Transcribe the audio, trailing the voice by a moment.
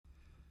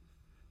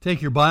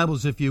Take your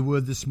Bibles, if you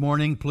would, this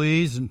morning,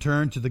 please, and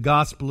turn to the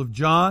Gospel of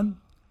John,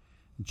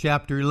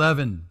 chapter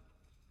 11.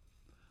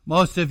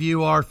 Most of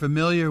you are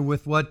familiar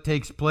with what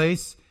takes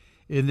place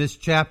in this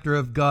chapter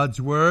of God's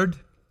Word.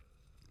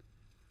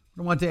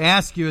 I want to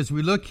ask you as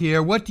we look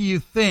here, what do you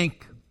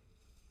think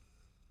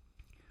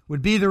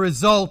would be the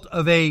result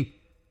of a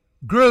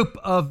group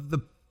of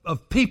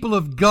people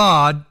of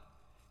God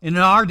in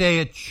our day,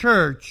 a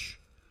church?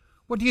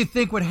 What do you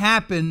think would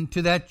happen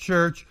to that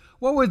church?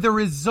 What would the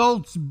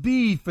results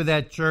be for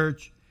that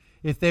church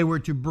if they were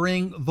to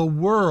bring the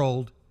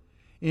world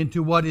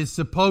into what is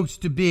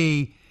supposed to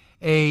be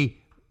a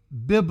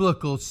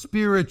biblical,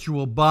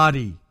 spiritual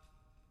body,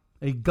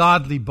 a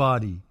godly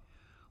body?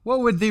 What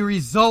would the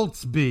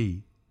results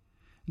be?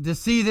 To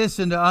see this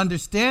and to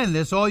understand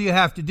this, all you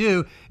have to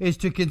do is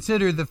to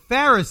consider the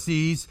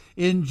Pharisees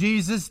in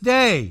Jesus'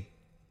 day.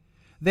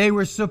 They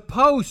were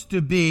supposed to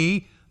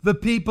be the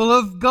people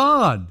of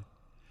God.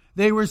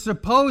 They were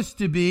supposed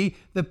to be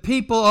the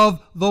people of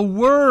the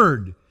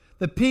Word,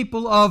 the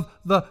people of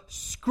the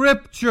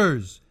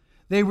Scriptures.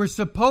 They were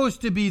supposed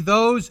to be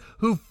those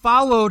who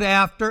followed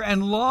after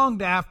and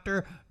longed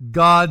after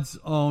God's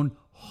own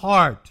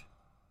heart.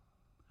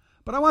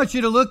 But I want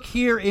you to look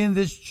here in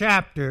this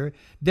chapter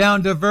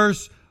down to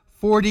verse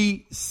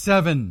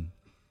 47,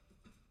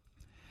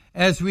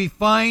 as we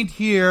find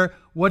here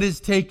what is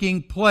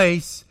taking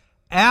place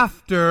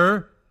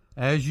after,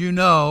 as you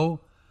know,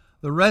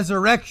 the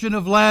resurrection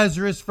of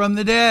Lazarus from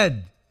the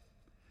dead.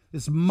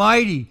 This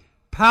mighty,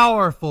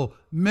 powerful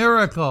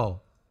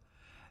miracle.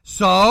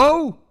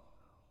 So,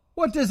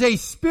 what does a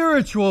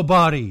spiritual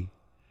body,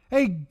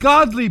 a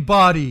godly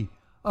body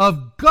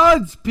of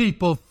God's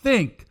people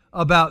think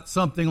about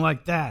something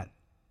like that?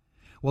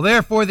 Well,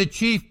 therefore, the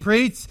chief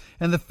priests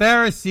and the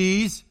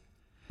Pharisees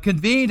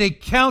convened a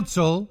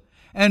council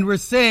and were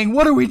saying,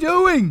 "What are we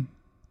doing?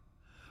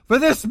 For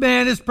this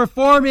man is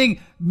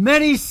performing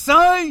many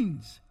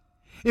signs.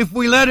 If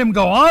we let him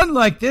go on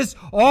like this,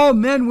 all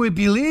men will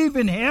believe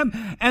in him,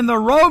 and the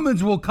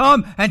Romans will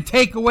come and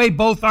take away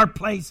both our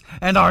place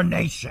and our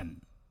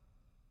nation."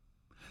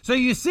 So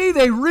you see,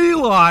 they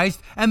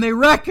realized and they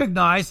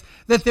recognized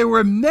that there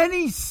were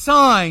many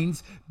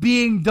signs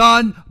being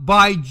done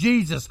by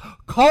Jesus,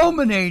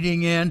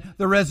 culminating in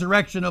the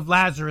resurrection of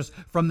Lazarus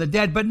from the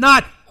dead, but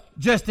not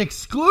just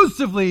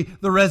exclusively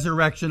the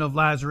resurrection of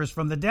Lazarus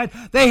from the dead.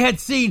 They had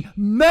seen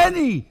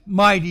many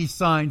mighty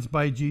signs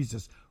by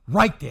Jesus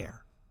right there,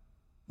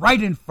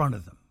 right in front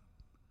of them.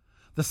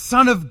 The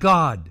Son of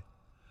God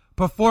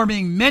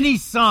performing many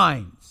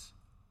signs.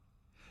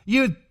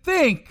 You'd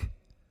think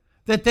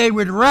that they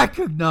would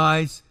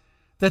recognize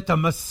that the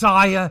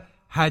Messiah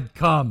had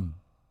come.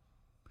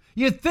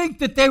 You'd think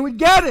that they would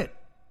get it.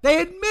 They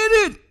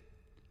admitted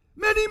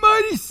many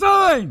mighty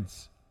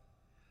signs.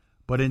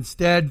 But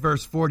instead,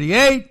 verse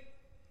 48,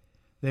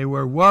 they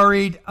were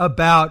worried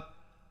about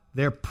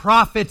their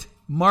profit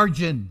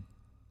margin.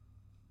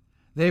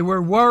 They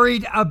were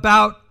worried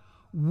about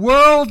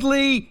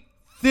worldly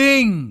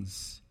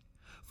things,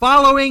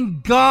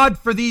 following God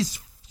for these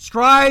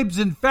scribes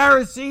and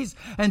Pharisees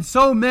and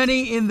so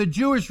many in the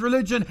Jewish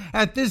religion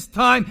at this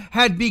time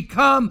had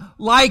become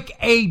like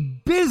a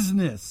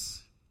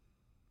business,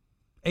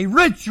 a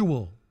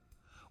ritual.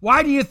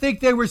 Why do you think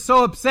they were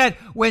so upset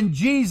when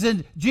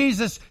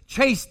Jesus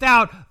chased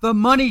out the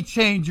money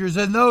changers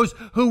and those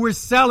who were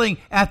selling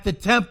at the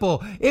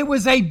temple? It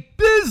was a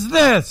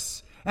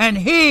business, and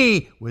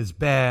he was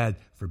bad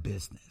for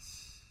business.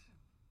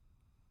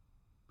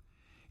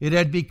 It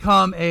had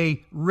become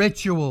a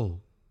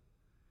ritual,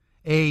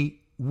 a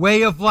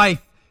way of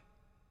life.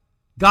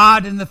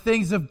 God and the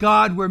things of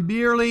God were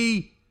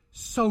merely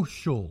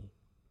social.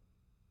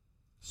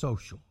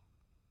 Social.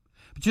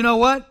 But you know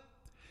what?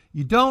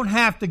 You don't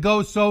have to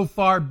go so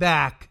far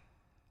back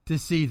to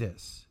see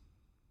this.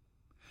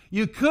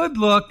 You could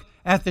look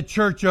at the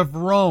Church of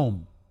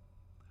Rome,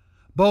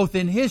 both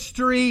in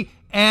history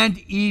and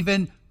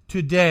even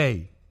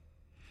today.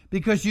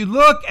 Because you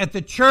look at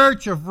the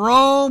Church of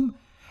Rome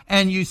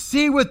and you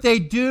see what they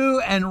do,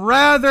 and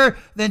rather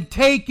than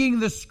taking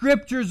the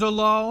Scriptures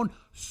alone,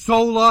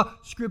 sola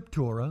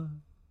scriptura,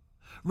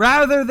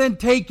 rather than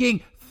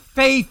taking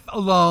faith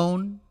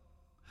alone,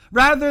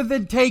 rather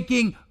than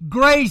taking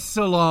grace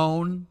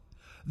alone,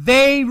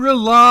 they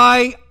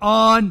rely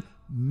on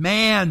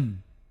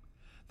man.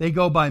 They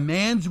go by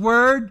man's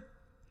word,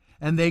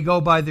 and they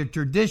go by the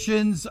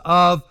traditions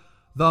of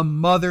the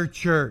mother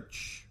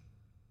church,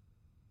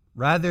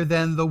 rather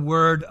than the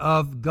word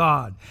of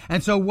God.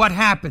 And so what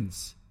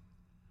happens?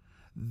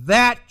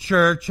 That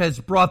church has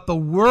brought the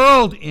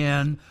world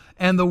in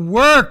and the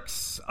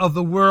works of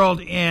the world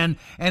in,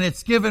 and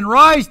it's given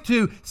rise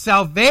to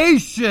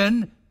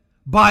salvation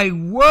by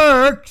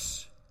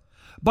works,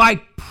 by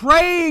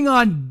praying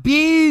on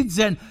beads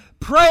and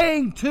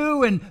praying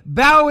to and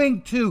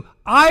bowing to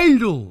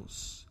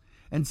idols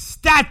and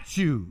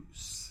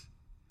statues,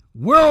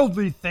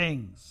 worldly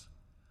things,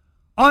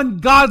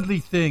 ungodly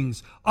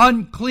things,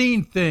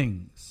 unclean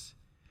things.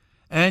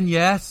 And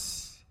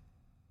yes,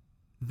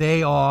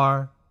 they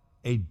are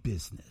a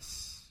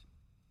business.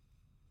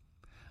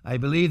 I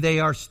believe they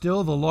are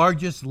still the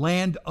largest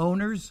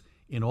landowners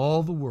in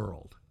all the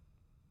world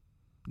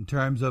in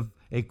terms of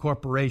a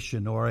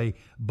corporation or a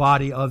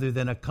body other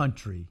than a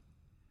country.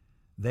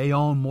 They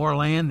own more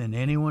land than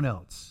anyone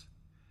else.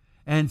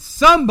 And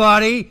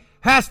somebody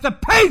has to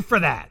pay for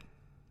that.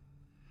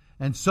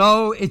 And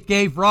so it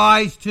gave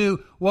rise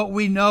to what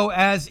we know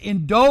as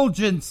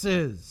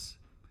indulgences,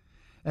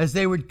 as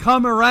they would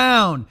come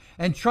around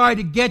and try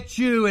to get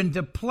you and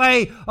to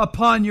play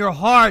upon your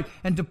heart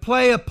and to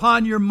play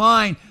upon your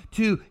mind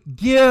to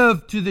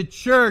give to the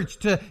church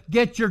to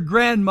get your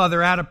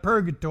grandmother out of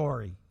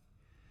purgatory.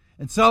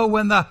 And so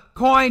when the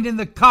coin in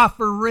the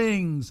coffer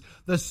rings,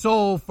 the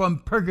soul from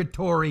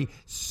purgatory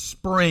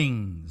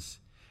springs.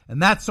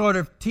 And that sort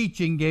of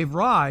teaching gave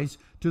rise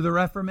to the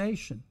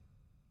Reformation.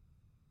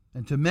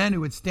 And to men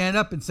who would stand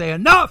up and say,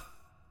 enough!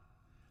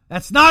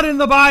 That's not in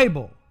the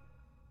Bible.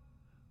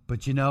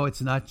 But you know,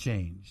 it's not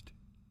changed.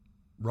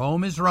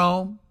 Rome is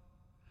Rome,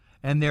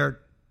 and their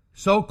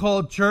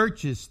so-called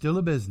church is still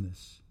a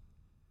business.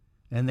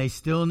 And they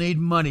still need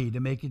money to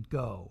make it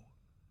go.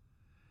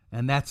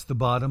 And that's the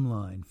bottom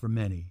line for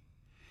many.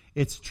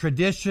 It's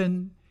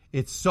tradition,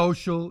 it's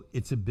social,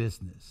 it's a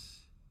business.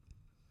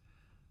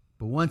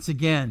 But once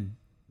again,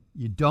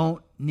 you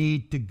don't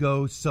need to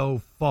go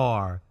so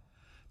far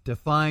to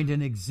find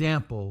an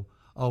example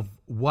of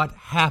what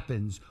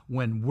happens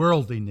when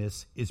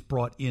worldliness is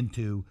brought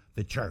into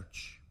the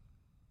church.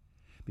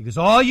 Because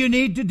all you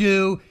need to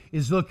do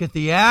is look at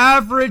the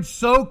average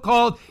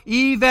so-called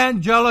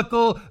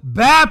evangelical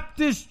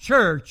Baptist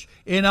church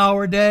in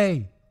our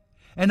day.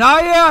 And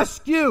I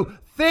ask you,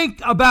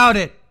 think about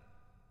it.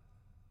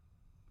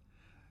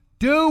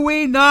 Do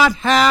we not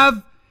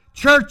have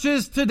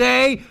churches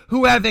today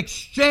who have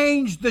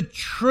exchanged the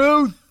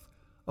truth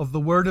of the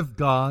Word of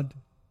God,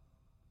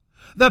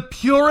 the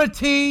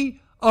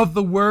purity of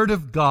the Word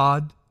of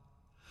God,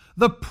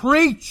 the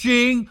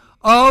preaching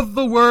of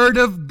the Word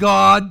of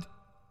God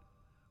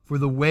for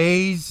the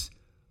ways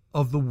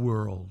of the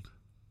world?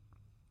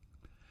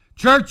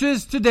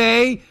 Churches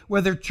today,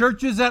 whether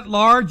churches at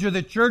large or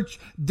the church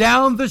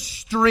down the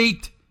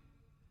street,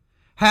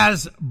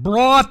 has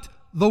brought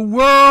the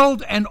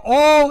world and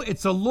all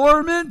its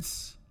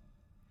allurements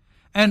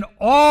and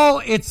all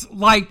its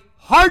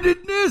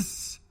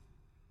lightheartedness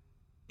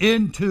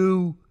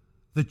into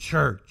the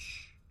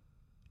church.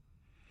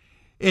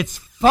 It's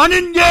fun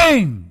and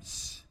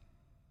games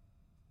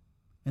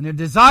and a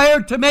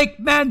desire to make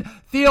men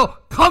feel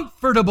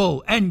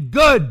comfortable and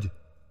good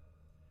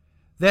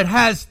that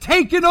has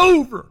taken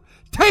over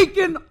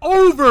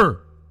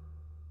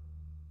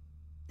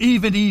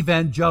even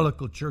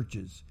evangelical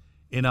churches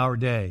in our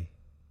day.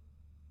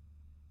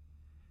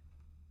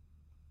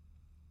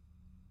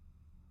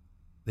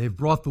 They've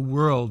brought the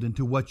world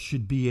into what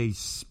should be a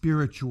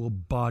spiritual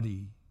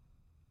body.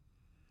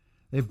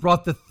 They've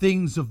brought the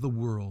things of the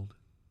world,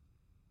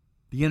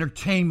 the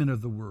entertainment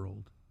of the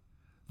world,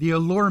 the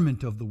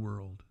allurement of the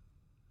world,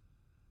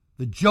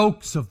 the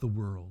jokes of the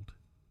world,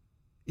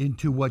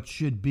 into what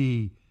should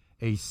be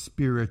a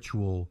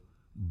spiritual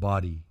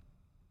body.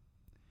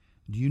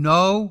 Do you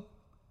know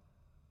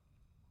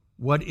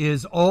what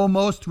is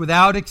almost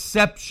without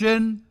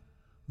exception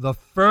the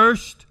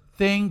first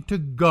thing to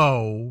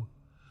go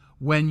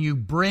when you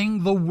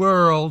bring the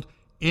world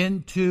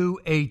into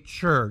a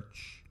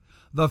church?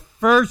 The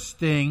first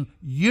thing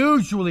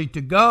usually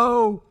to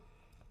go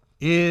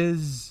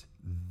is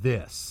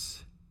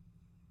this: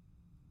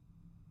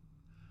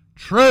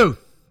 truth,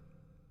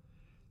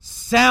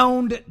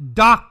 sound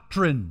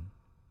doctrine,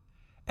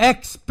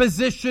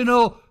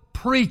 expositional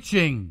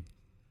preaching.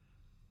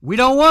 We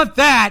don't want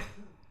that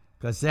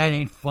because that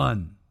ain't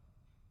fun.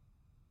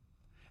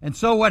 And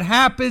so what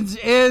happens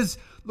is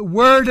the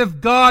Word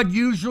of God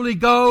usually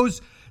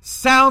goes,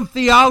 sound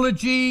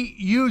theology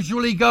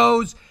usually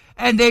goes,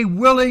 and a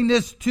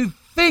willingness to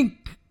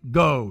think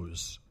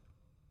goes.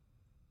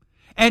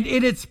 And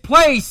in its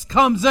place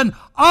comes an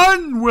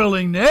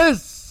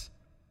unwillingness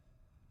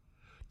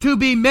to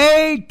be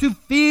made to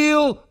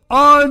feel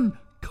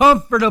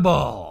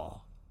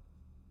uncomfortable.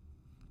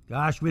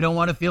 Gosh, we don't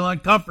want to feel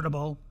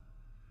uncomfortable.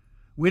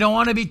 We don't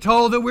want to be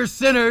told that we're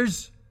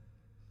sinners.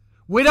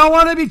 We don't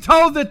want to be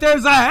told that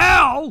there's a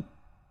hell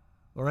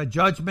or a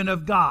judgment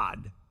of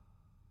God.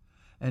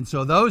 And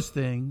so those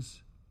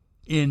things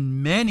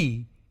in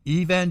many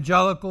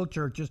evangelical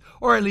churches,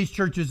 or at least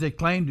churches that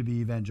claim to be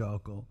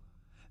evangelical,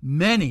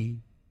 many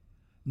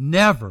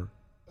never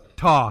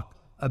talk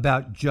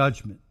about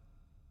judgment.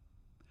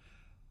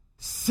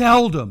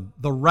 Seldom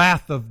the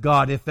wrath of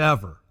God, if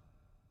ever.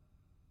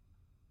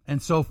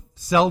 And so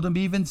seldom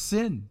even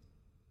sin,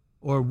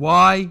 or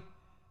why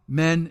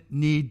men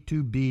need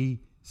to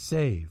be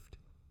saved.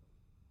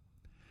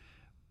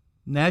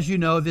 And as you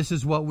know, this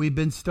is what we've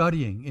been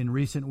studying in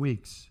recent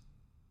weeks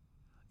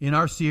in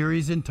our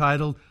series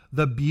entitled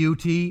The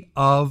Beauty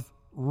of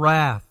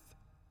Wrath.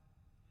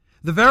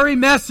 The very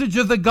message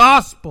of the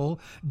gospel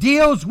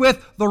deals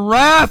with the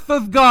wrath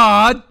of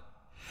God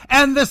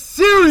and the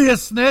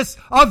seriousness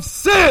of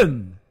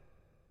sin.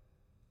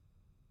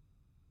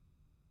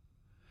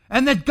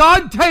 And that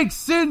God takes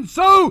sin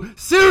so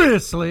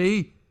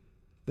seriously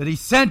that he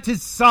sent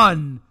his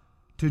Son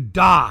to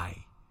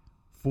die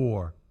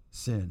for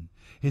sin.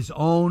 His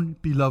own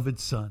beloved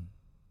Son.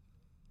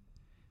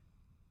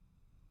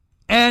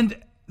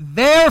 And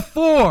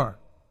therefore,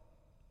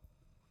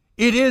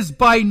 it is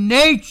by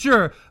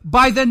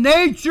the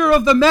nature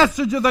of the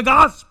message of the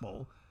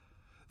gospel,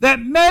 that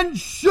men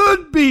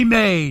should be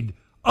made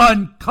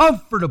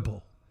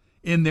uncomfortable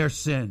in their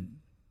sin.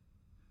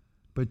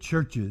 But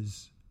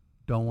churches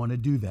don't want to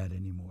do that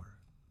anymore.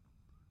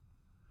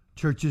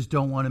 Churches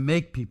don't want to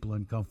make people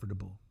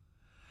uncomfortable.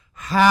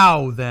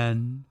 How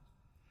then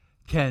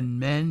can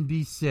men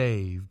be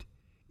saved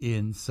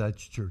in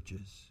such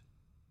churches?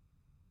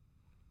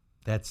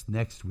 That's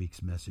next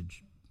week's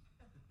message.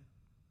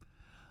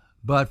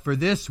 But for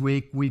this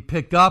week, we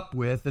pick up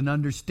with an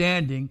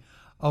understanding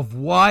of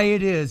why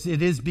it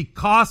is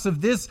because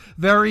of this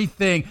very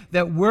thing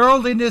that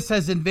worldliness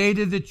has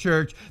invaded the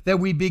church that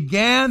we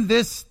began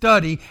this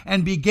study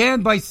and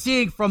began by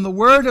seeing from the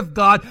Word of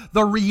God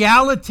the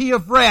reality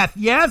of wrath.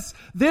 Yes,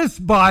 this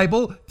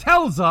Bible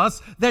tells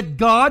us that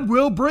God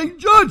will bring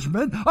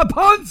judgment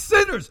upon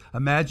sinners.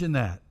 Imagine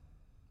that.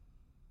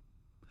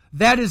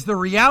 That is the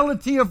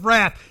reality of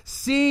wrath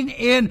seen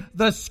in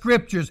the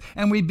Scriptures.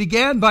 And we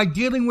began by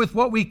dealing with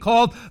what we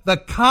called the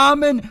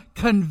common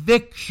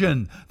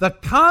conviction. The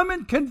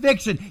common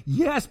conviction,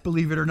 yes,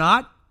 believe it or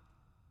not,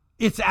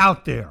 it's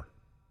out there.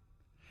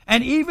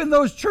 And even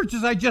those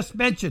churches I just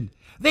mentioned,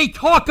 they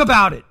talk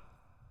about it,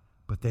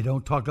 but they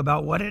don't talk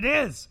about what it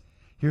is.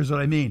 Here's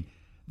what I mean.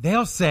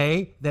 They'll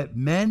say that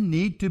men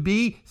need to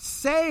be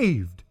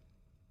saved.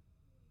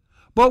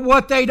 But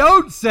what they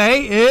don't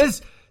say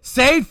is,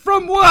 saved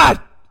from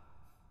what?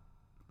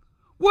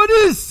 What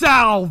is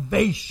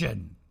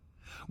salvation?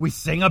 We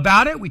sing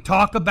about it, we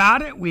talk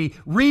about it, we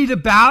read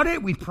about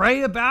it, we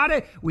pray about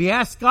it, we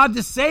ask God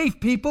to save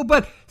people,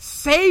 but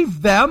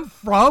save them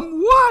from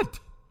what?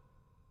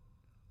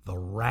 The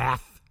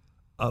wrath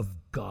of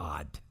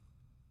God.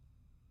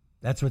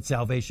 That's what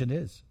salvation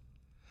is.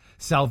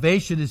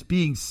 Salvation is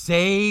being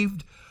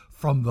saved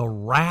from the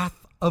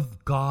wrath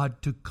of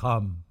God to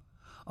come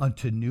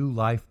unto new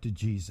life to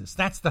Jesus.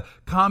 That's the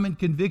common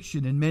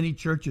conviction in many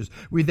churches.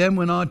 We then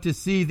went on to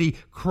see the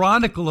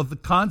chronicle of the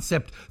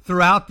concept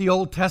throughout the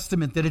Old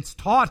Testament, that it's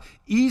taught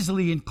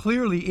easily and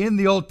clearly in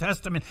the Old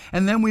Testament.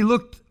 And then we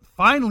looked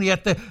finally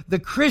at the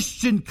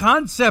Christian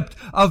concept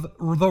of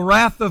the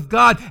wrath of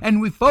God, and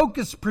we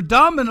focused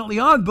predominantly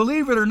on,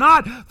 believe it or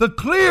not, the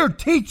clear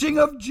teaching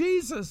of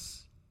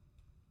Jesus.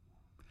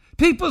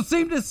 People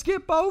seem to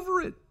skip over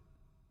it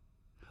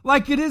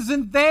like it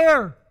isn't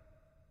there.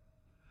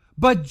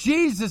 But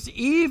Jesus,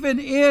 even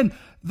in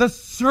the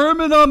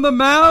Sermon on the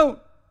Mount,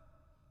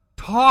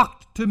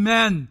 talked to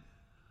men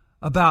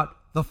about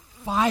the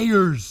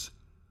fires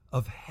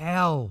of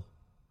hell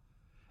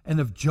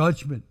and of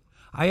judgment.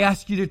 I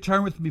ask you to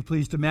turn with me,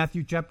 please, to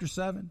Matthew chapter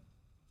 7.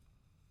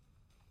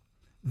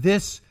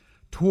 This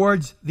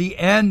towards the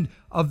end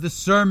of the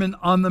Sermon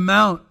on the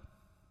Mount.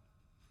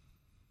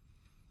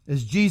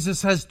 As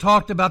Jesus has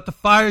talked about the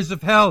fires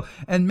of hell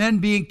and men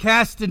being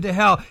cast into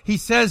hell, he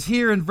says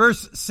here in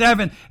verse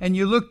 7, and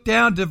you look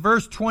down to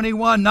verse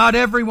 21, not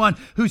everyone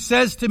who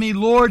says to me,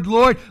 Lord,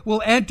 Lord,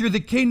 will enter the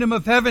kingdom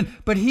of heaven,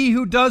 but he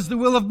who does the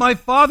will of my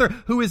Father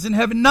who is in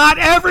heaven. Not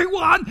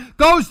everyone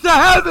goes to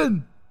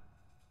heaven.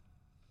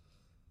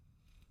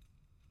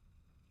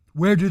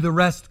 Where do the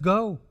rest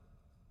go?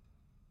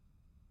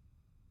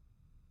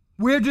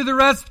 Where do the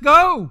rest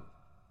go?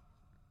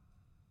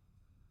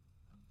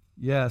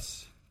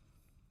 Yes.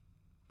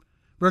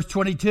 Verse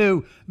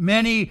 22,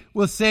 many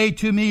will say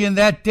to me in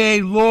that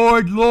day,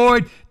 Lord,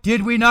 Lord,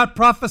 did we not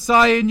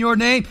prophesy in your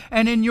name,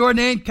 and in your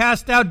name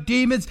cast out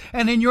demons,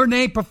 and in your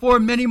name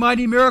perform many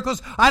mighty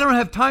miracles? I don't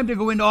have time to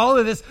go into all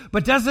of this,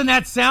 but doesn't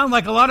that sound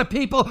like a lot of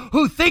people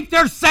who think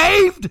they're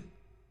saved?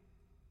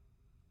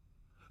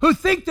 Who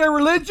think they're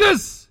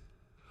religious?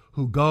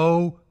 Who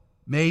go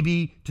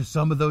maybe to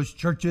some of those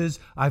churches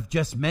I've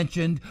just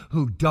mentioned,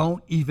 who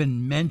don't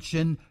even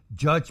mention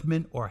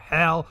judgment or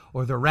hell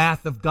or the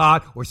wrath of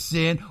God or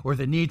sin or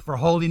the need for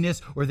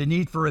holiness or the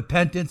need for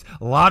repentance.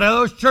 A lot of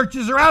those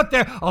churches are out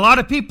there. A lot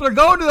of people are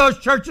going to those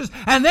churches,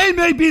 and they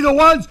may be the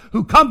ones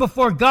who come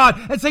before God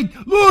and say,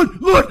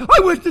 Lord, Lord, I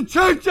went to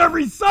church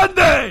every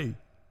Sunday.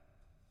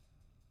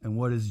 And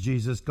what is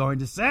Jesus going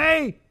to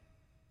say?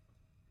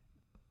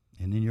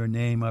 And in your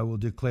name I will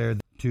declare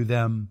to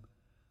them,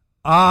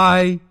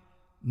 I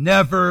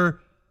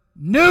never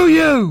knew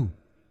you.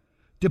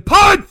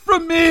 Depart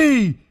from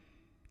me,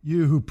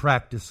 you who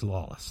practice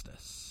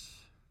lawlessness.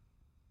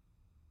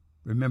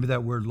 Remember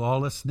that word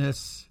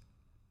lawlessness?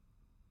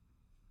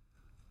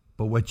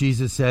 But what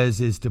Jesus says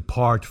is,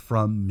 depart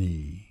from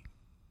me.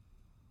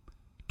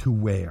 To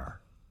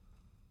where?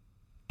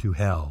 To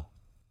hell.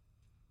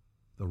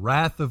 The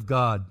wrath of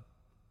God.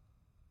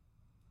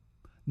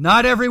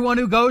 Not everyone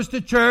who goes to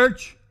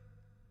church,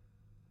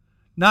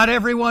 not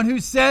everyone who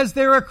says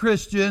they're a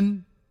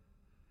Christian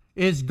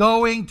is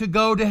going to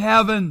go to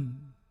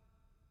heaven.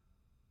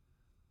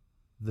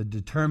 The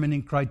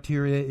determining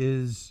criteria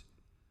is,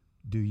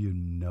 do you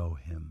know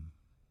him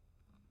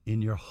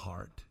in your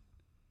heart?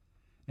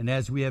 And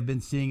as we have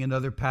been seeing in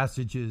other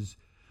passages,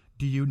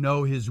 do you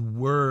know his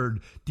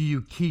word? Do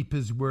you keep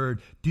his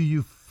word? Do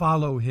you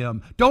follow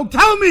him? Don't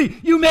tell me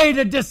you made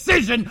a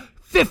decision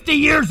 50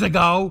 years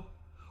ago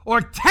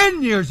or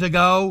 10 years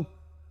ago.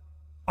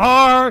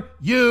 Are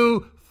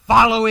you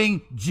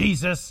following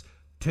Jesus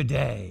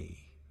today?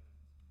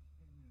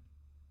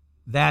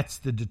 That's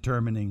the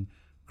determining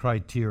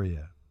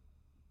criteria.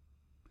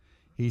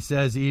 He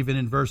says even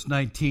in verse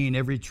 19,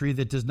 every tree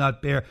that does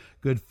not bear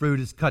good fruit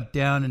is cut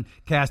down and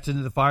cast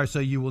into the fire, so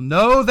you will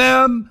know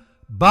them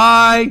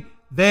by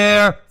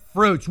their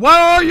fruits. What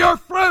are your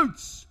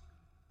fruits?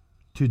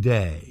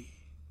 Today.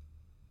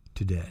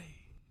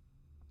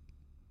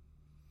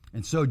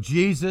 And so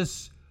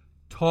Jesus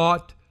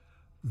taught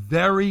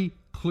very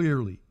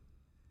clearly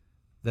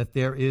that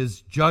there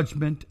is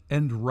judgment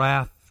and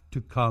wrath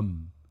to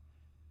come.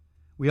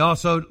 We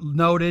also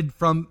noted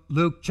from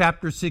Luke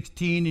chapter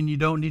 16, and you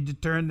don't need to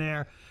turn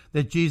there,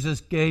 that Jesus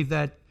gave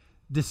that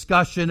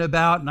discussion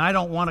about, and I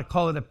don't want to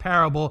call it a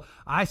parable,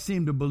 I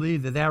seem to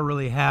believe that that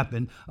really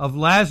happened, of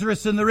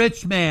Lazarus and the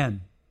rich man.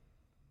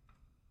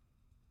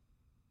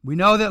 We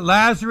know that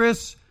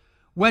Lazarus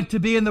went to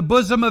be in the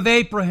bosom of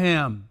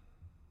Abraham,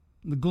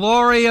 the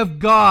glory of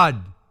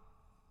God.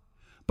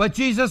 But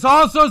Jesus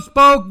also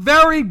spoke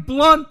very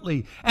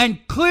bluntly and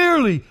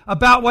clearly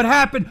about what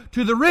happened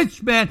to the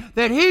rich man,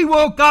 that he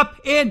woke up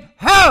in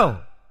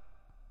hell,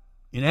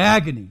 in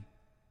agony,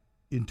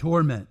 in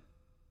torment.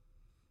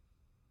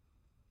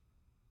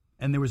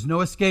 And there was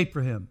no escape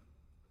for him.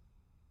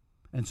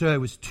 And so it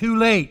was too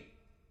late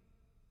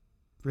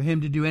for him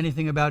to do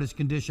anything about his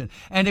condition.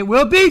 And it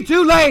will be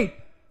too late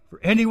for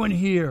anyone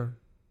here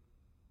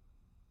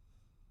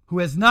who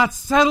has not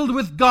settled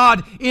with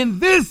God in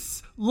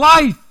this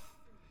life.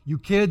 You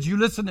kids, you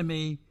listen to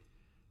me.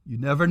 You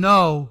never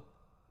know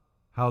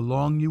how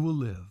long you will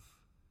live.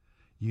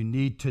 You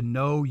need to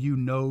know you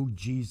know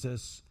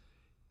Jesus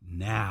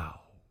now.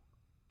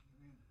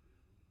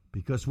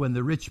 Because when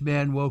the rich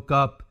man woke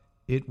up,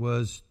 it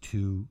was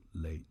too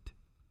late.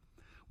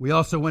 We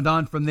also went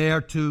on from there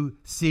to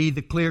see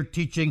the clear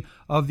teaching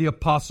of the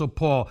Apostle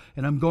Paul.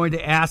 And I'm going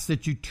to ask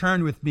that you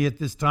turn with me at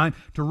this time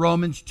to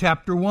Romans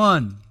chapter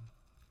 1.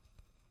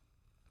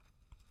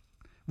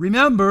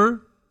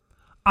 Remember,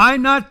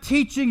 I'm not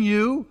teaching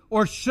you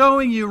or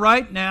showing you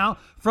right now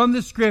from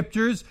the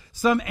Scriptures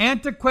some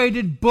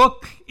antiquated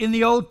book in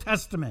the Old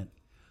Testament.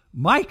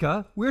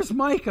 Micah? Where's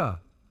Micah?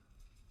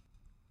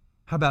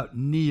 How about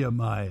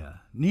Nehemiah?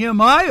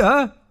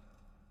 Nehemiah?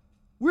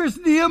 Where's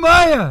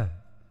Nehemiah?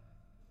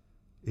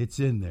 It's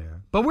in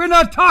there. But we're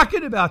not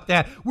talking about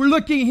that. We're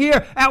looking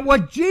here at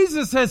what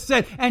Jesus has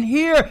said. And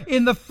here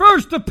in the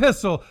first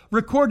epistle,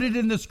 recorded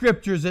in the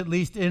Scriptures, at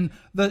least in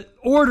the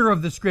order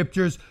of the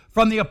Scriptures,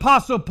 from the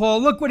Apostle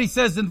Paul, look what he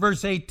says in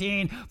verse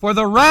 18. For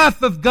the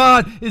wrath of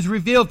God is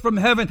revealed from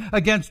heaven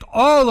against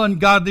all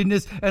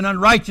ungodliness and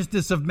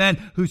unrighteousness of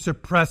men who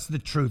suppress the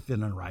truth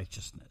in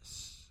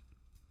unrighteousness.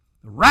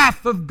 The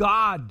wrath of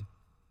God.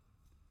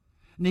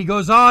 And he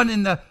goes on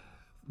in the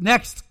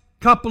next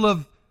couple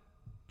of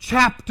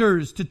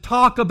chapters to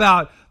talk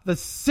about the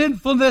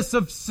sinfulness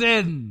of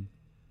sin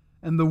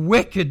and the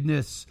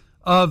wickedness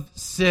of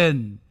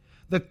sin.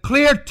 The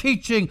clear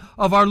teaching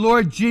of our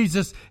Lord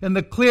Jesus and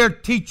the clear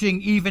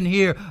teaching even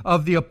here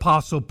of the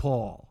Apostle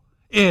Paul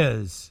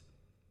is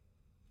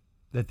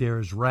that there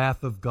is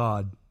wrath of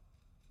God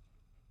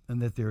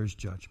and that there is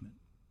judgment.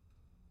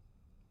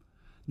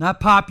 Not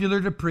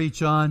popular to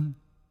preach on.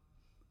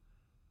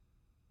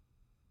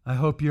 I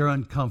hope you're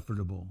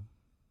uncomfortable.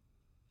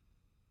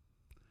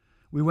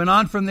 We went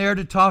on from there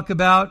to talk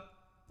about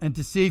and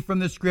to see from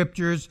the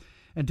Scriptures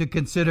and to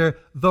consider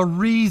the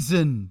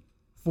reason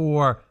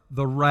for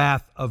the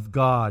wrath of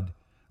God.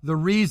 The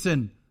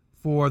reason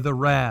for the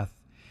wrath.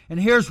 And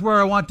here's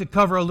where I want to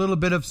cover a little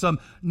bit of some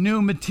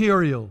new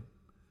material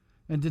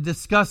and to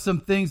discuss some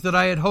things that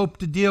I had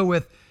hoped to deal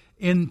with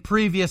in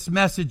previous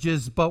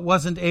messages but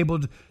wasn't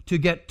able to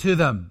get to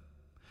them.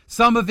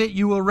 Some of it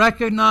you will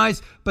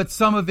recognize, but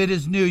some of it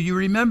is new. You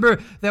remember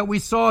that we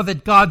saw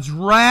that God's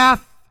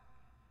wrath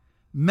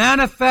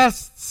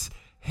manifests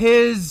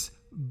His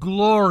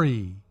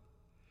glory.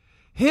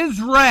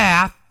 His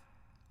wrath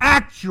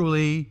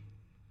actually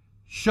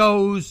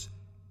shows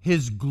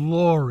His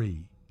glory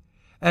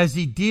as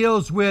He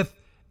deals with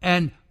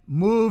and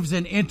moves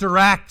and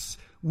interacts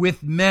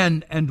with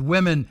men and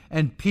women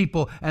and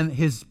people and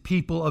His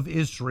people of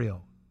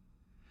Israel.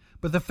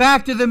 But the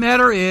fact of the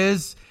matter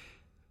is,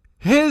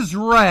 His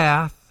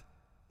wrath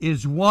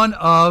is one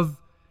of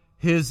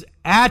His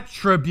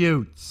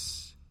attributes.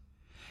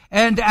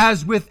 And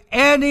as with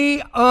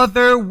any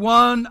other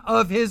one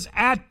of His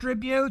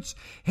attributes,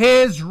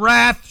 His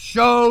wrath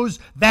shows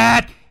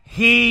that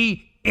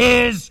He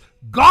is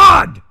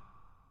God.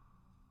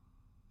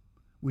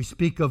 We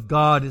speak of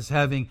God as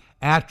having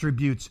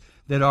attributes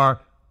that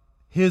are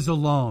His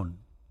alone.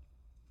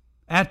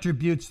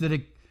 Attributes that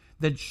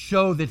that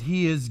show that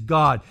he is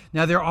God.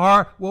 Now, there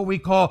are what we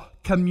call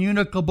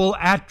communicable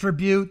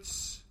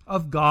attributes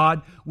of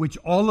God, which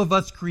all of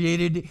us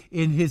created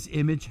in his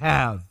image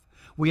have.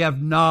 We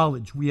have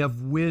knowledge, we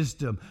have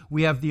wisdom,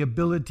 we have the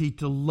ability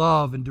to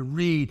love and to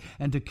read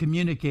and to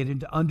communicate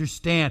and to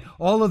understand.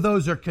 All of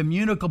those are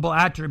communicable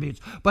attributes.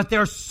 But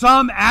there are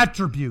some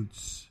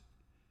attributes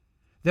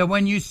that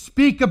when you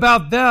speak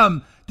about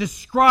them,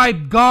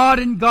 describe God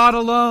and God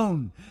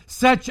alone,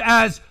 such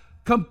as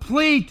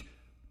complete,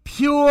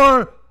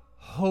 pure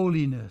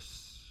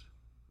holiness.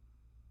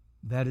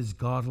 That is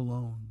God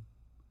alone.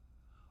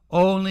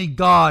 Only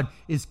God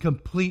is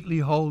completely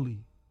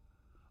holy.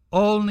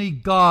 Only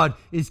God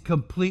is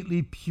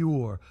completely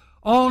pure.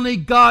 Only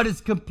God is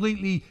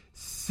completely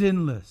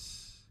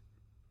sinless.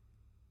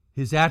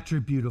 His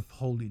attribute of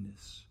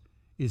holiness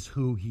is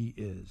who he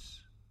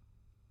is.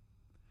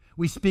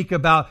 We speak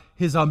about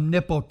his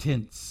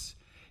omnipotence.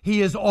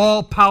 He is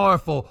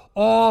all-powerful,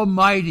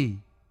 almighty.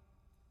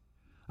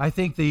 I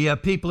think the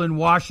people in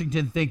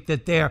Washington think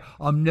that they're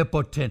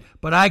omnipotent,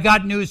 but I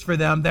got news for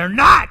them. They're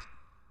not!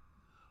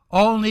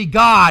 Only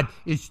God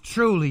is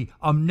truly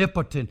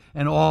omnipotent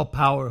and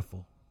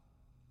all-powerful.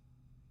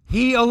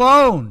 He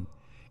alone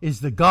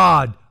is the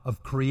God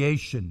of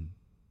creation.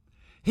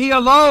 He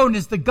alone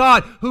is the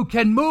God who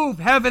can move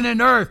heaven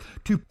and earth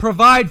to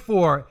provide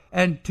for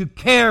and to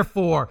care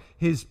for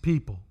his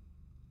people.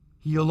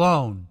 He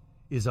alone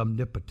is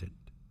omnipotent.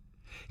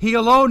 He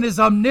alone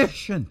is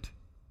omniscient.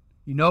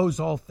 He knows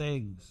all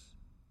things.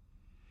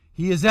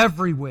 He is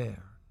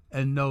everywhere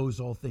and knows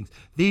all things.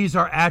 These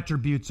are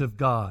attributes of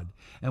God.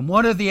 And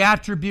one of the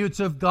attributes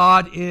of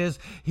God is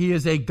he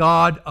is a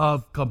God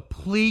of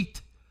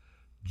complete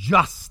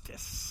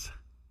justice.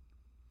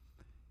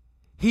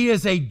 He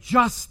is a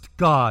just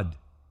God.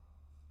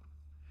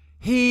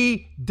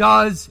 He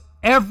does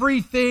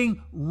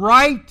everything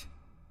right.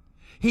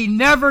 He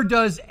never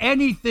does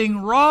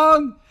anything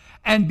wrong.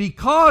 And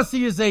because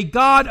he is a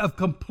God of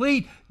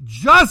complete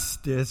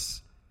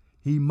justice,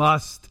 he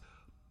must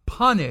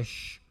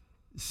punish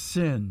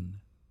sin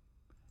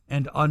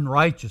and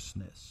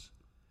unrighteousness.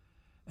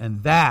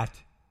 And that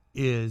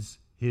is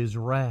his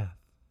wrath.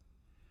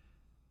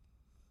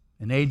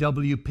 And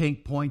A.W.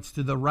 Pink points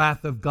to the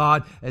wrath of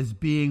God as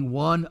being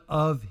one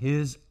of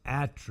his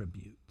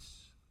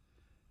attributes.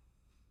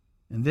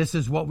 And this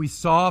is what we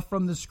saw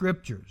from the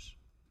Scriptures.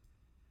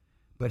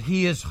 But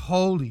he is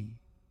holy.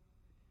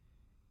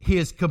 He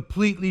is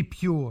completely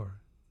pure.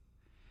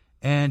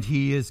 And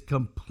he is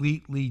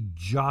completely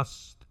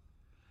just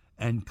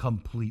and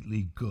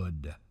completely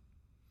good.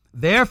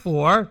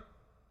 Therefore,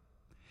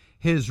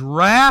 his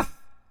wrath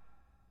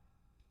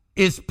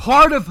is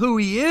part of who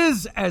he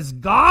is as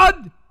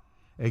God,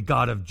 a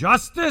God of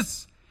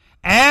justice,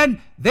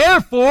 and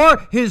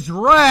therefore his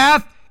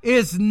wrath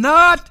is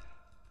not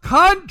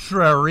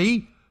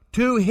contrary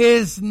to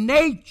his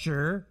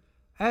nature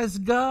as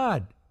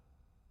God.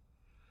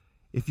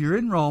 If you're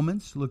in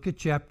Romans, look at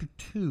chapter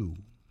 2.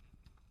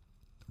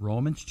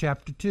 Romans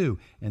chapter 2.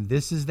 And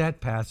this is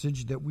that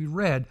passage that we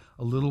read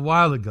a little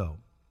while ago.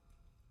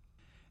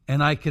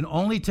 And I can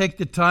only take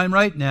the time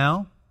right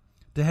now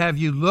to have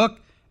you look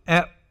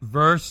at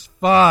verse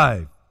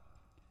 5.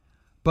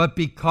 But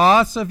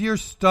because of your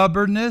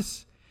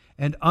stubbornness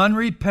and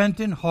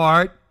unrepentant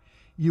heart,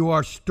 you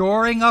are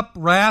storing up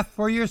wrath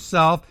for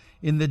yourself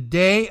in the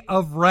day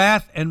of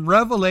wrath and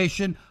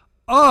revelation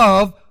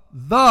of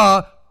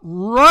the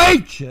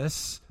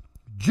righteous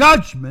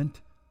judgment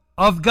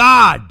of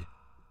God.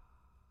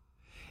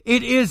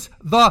 It is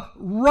the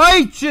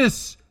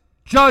righteous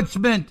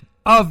judgment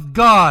of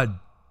God.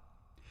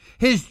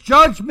 His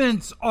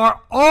judgments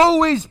are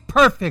always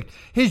perfect.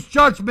 His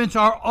judgments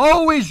are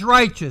always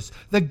righteous.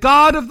 The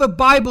God of the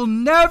Bible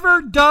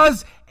never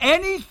does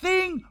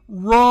anything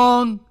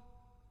wrong,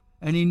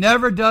 and he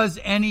never does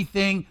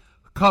anything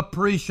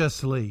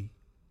capriciously.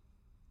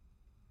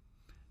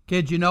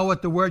 Kids, you know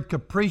what the word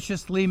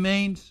capriciously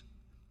means?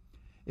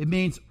 It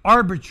means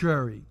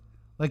arbitrary,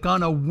 like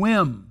on a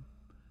whim.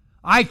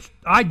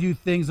 I do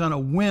things on a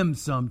whim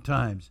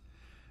sometimes.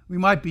 We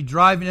might be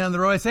driving down the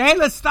road and say, hey,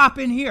 let's stop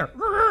in here.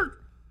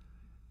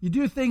 You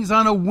do things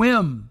on a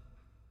whim,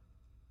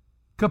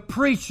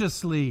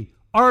 capriciously,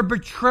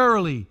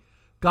 arbitrarily.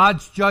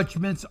 God's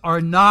judgments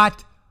are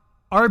not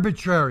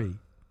arbitrary.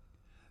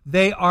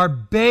 They are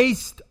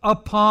based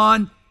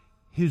upon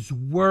his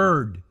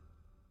word.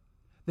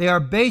 They are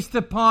based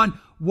upon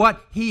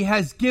what he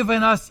has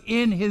given us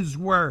in his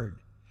word.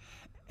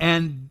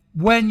 And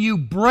when you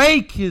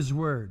break his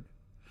word,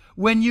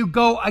 when you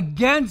go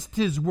against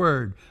his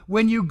word,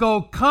 when you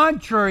go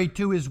contrary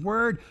to his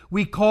word,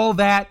 we call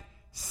that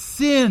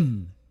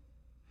sin.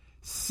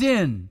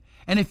 Sin.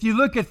 And if you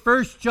look at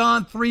 1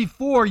 John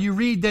 3:4, you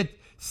read that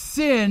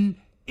sin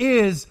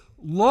is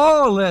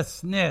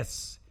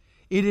lawlessness.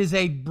 It is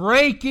a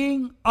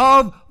breaking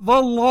of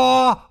the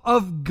law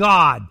of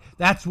God.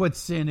 That's what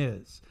sin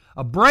is.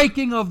 A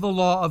breaking of the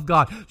law of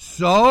God.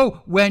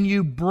 So, when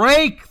you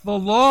break the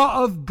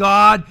law of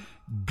God,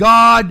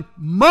 God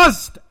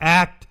must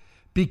act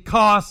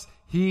because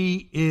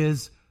he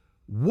is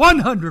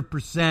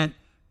 100%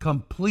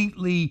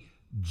 completely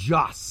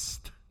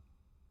just.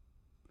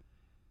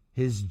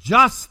 His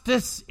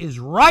justice is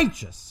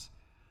righteous,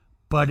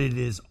 but it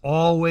is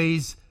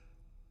always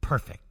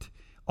perfect.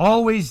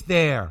 Always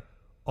there,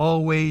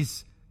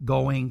 always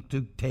going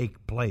to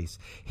take place.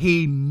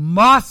 He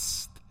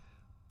must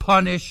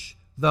punish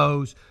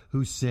those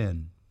who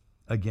sin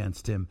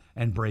against him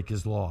and break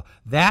his law.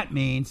 That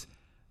means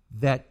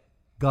that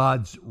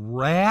God's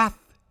wrath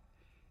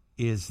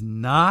is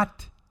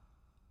not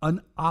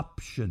an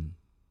option.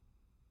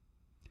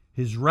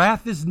 His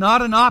wrath is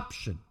not an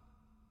option.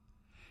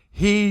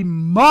 He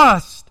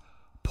must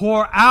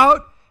pour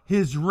out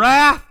his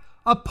wrath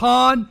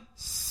upon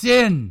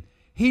sin.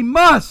 He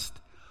must.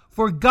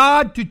 For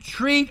God to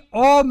treat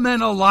all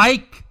men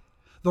alike,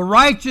 the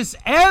righteous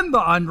and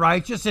the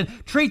unrighteous, and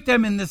treat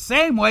them in the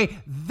same way,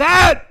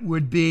 that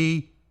would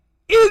be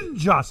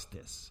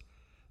injustice.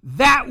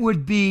 That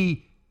would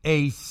be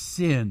a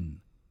sin.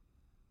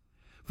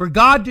 For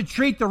God to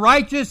treat the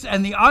righteous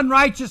and the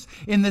unrighteous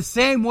in the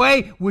same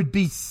way would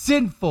be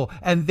sinful,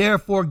 and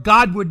therefore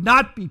God would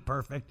not be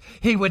perfect.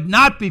 He would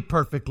not be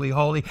perfectly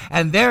holy,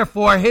 and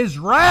therefore his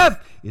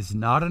wrath is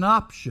not an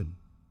option.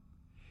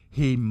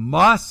 He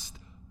must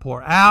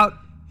pour out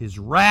his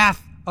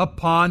wrath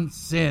upon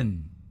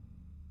sin.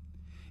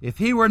 If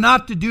he were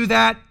not to do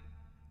that,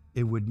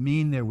 it would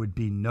mean there would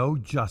be no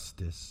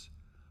justice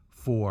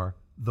for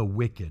the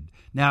wicked.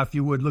 Now, if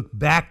you would look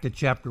back to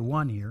chapter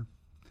 1 here,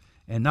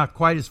 and not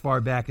quite as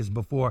far back as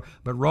before,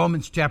 but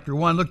Romans chapter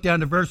 1, look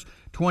down to verse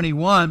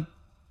 21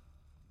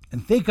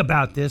 and think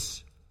about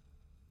this.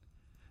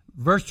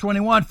 Verse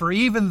 21, for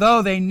even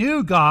though they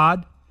knew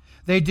God,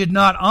 they did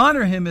not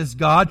honor him as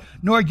God,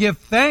 nor give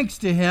thanks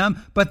to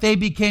him, but they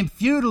became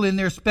futile in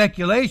their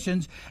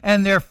speculations,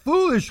 and their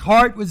foolish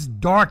heart was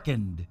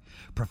darkened.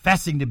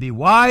 Professing to be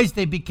wise,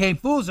 they became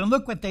fools, and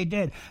look what they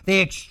did. They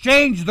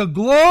exchanged the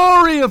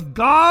glory of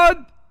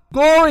God,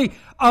 glory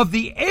of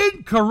the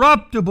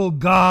incorruptible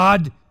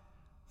God,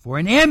 for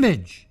an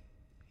image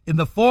in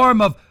the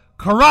form of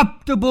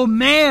corruptible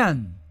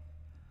man,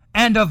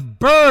 and of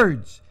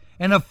birds,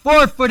 and of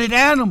four-footed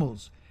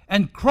animals,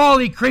 and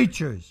crawly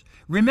creatures.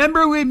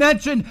 Remember we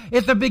mentioned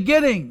at the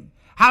beginning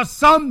how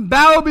some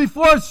bow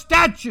before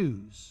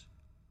statues.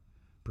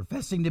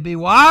 Professing to be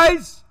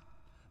wise,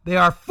 they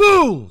are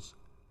fools.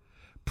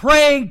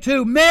 Praying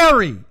to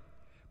Mary,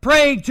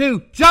 praying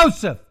to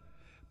Joseph,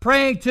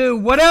 praying to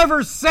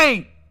whatever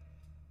saint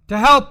to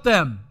help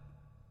them.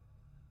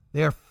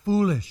 They are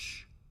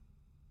foolish.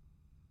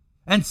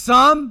 And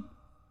some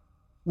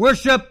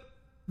worship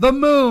the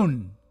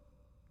moon.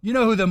 You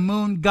know who the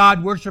moon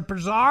god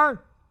worshippers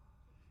are?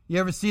 You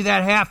ever see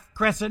that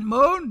half-crescent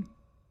moon?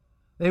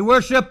 They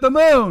worship the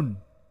moon.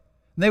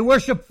 They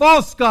worship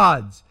false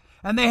gods.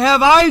 And they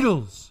have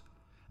idols.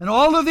 And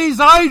all of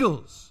these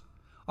idols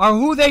are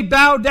who they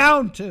bow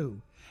down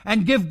to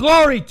and give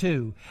glory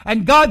to.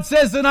 And God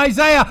says in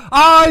Isaiah,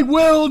 I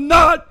will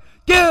not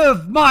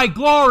give my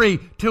glory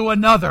to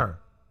another.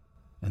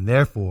 And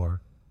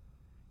therefore,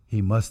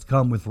 he must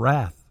come with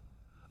wrath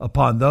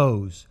upon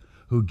those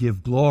who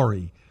give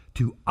glory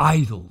to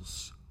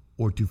idols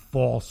or to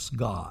false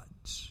gods.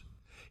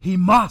 He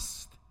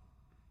must.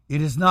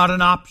 It is not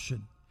an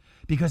option,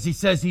 because he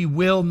says he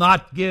will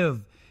not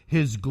give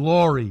his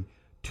glory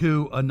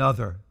to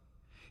another.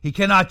 He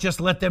cannot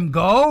just let them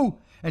go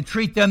and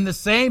treat them the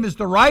same as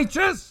the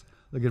righteous.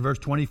 Look at verse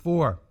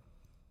 24.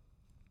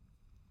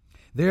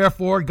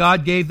 Therefore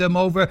God gave them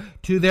over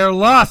to their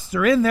lusts,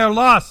 or in their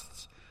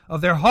lusts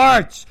of their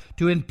hearts,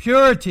 to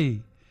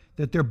impurity,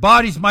 that their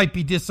bodies might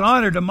be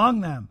dishonored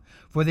among them.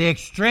 For they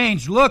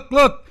exchanged, look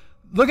at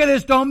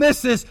this, don't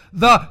miss this,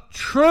 the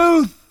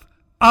truth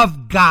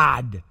of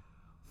God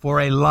for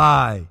a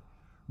lie.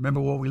 Remember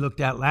what we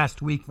looked at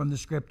last week from the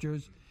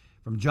scriptures?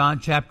 From John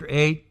chapter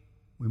 8.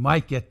 We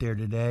might get there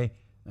today.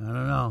 I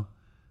don't know.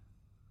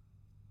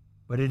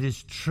 But it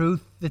is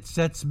truth that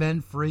sets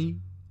men free.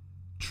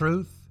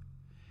 Truth.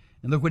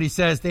 And look what he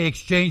says. They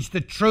exchanged the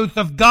truth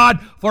of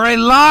God for a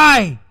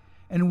lie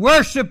and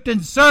worshipped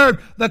and served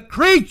the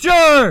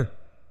creature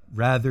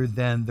rather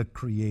than the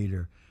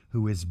Creator,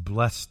 who is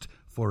blessed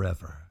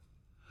forever.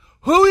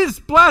 Who is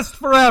blessed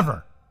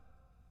forever?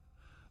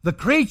 The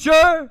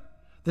creature?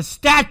 The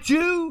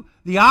statue?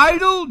 The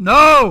idol?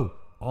 No,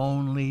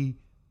 only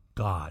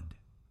God.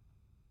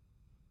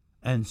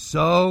 And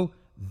so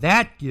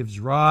that gives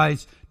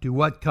rise to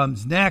what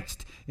comes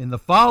next in the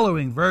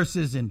following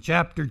verses in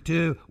chapter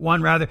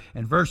 1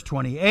 and verse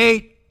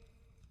 28.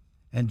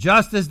 And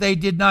just as they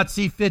did not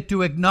see fit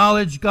to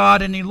acknowledge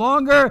God any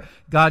longer,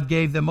 God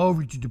gave them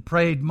over to a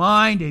depraved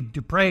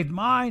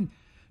mind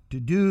to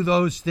do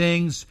those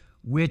things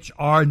which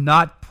are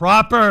not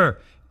proper,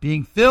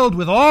 being filled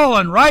with all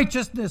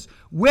unrighteousness,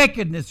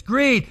 wickedness,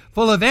 greed,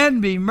 full of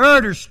envy,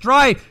 murder,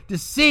 strife,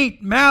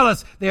 deceit,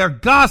 malice. They are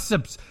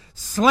gossips,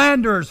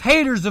 slanderers,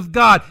 haters of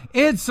God,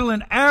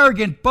 insolent,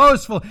 arrogant,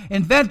 boastful,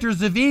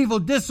 inventors of evil,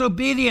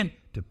 disobedient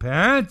to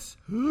parents,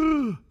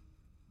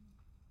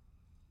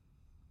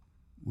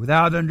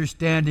 without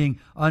understanding,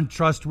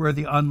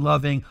 untrustworthy,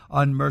 unloving,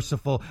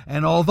 unmerciful.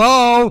 And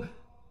although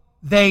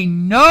they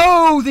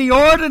know the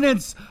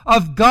ordinance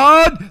of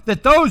God,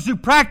 that those who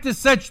practice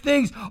such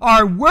things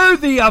are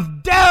worthy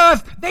of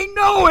death, they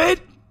know it.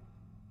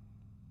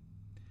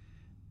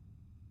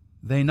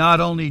 They not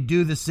only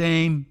do the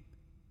same,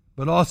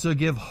 but also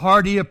give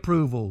hearty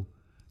approval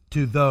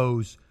to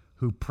those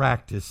who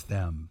practice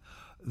them.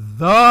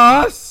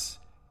 Thus,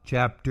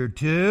 chapter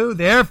 2,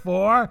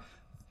 therefore,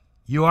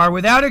 you are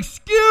without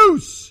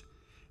excuse.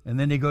 And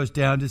then he goes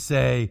down to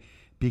say,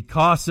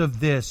 because of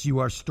this, you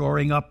are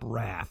storing up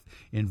wrath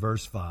in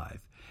verse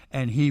 5.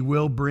 And he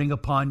will bring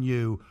upon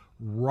you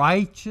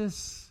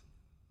righteous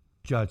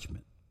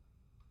judgment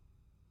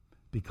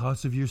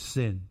because of your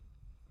sin,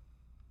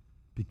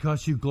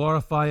 because you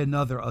glorify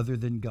another other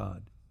than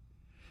God,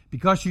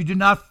 because you do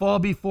not fall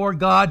before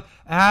God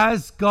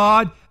as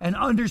God and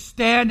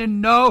understand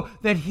and know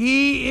that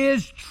he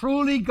is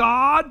truly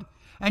God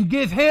and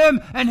give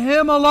him and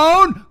him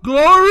alone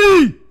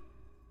glory.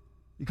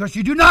 Because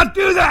you do not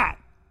do that,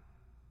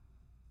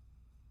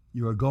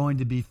 you are going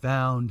to be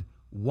found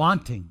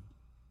wanting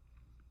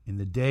in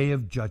the day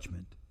of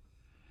judgment,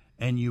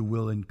 and you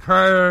will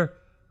incur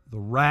the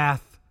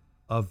wrath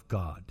of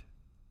God.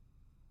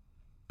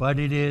 But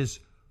it is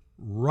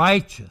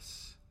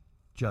righteous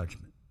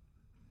judgment.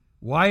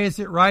 Why is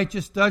it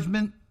righteous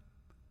judgment?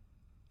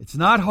 It's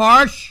not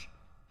harsh.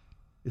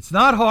 It's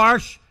not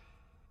harsh.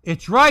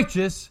 It's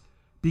righteous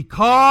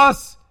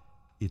because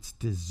it's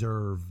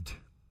deserved.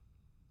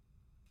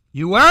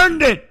 You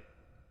earned it.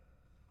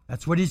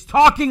 That's what he's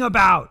talking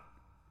about.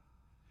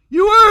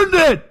 You earned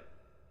it.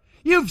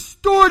 You've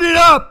stored it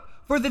up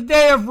for the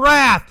day of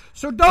wrath.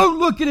 So don't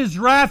look at his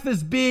wrath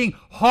as being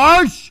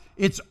harsh.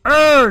 It's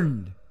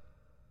earned.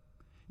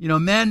 You know,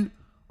 men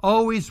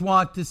always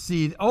want to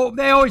see,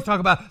 they always talk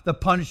about the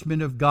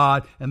punishment of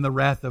God and the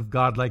wrath of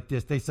God like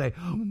this. They say,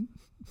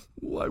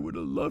 why would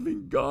a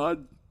loving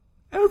God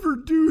ever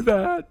do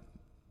that?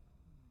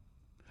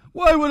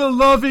 Why would a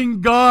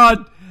loving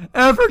God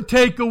ever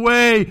take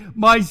away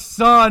my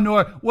son,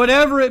 or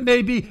whatever it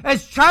may be,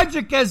 as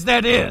tragic as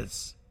that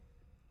is?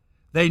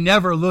 They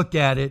never look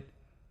at it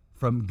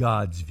from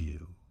God's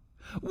view.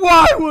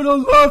 Why would a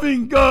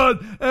loving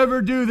God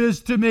ever do this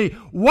to me?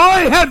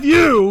 Why have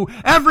you,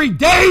 every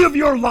day of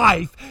your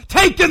life,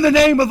 taken the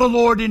name of the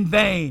Lord in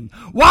vain?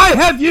 Why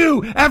have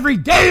you, every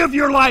day of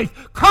your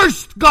life,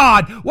 cursed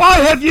God? Why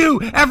have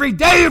you, every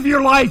day of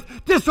your life,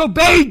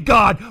 disobeyed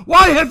God?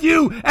 Why have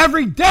you,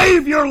 every day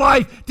of your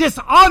life,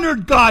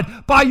 dishonored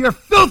God by your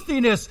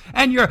filthiness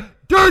and your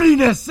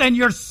dirtiness and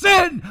your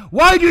sin?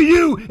 Why do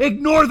you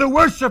ignore the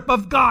worship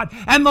of God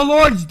and the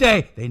Lord's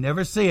day? They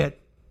never see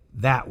it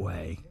that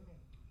way.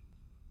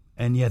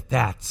 And yet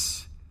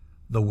that's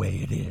the way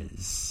it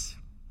is.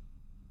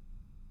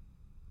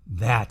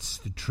 That's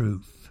the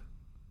truth.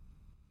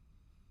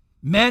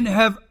 Men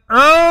have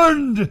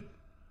earned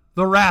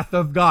the wrath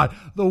of God.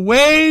 The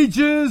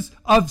wages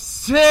of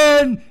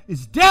sin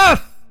is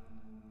death.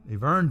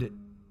 They've earned it.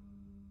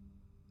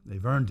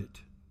 They've earned it.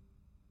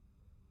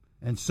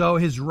 And so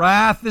his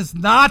wrath is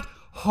not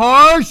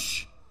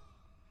harsh.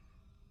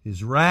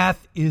 His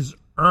wrath is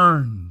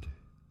earned.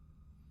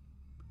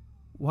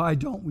 Why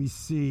don't we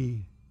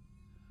see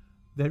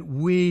that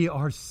we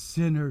are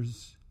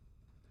sinners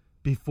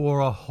before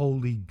a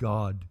holy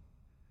God?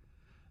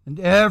 And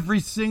every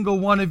single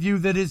one of you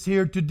that is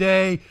here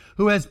today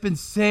who has been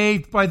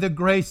saved by the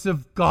grace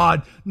of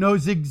God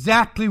knows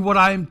exactly what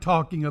I am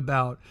talking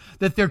about.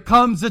 That there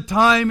comes a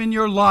time in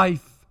your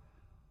life,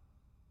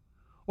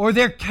 or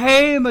there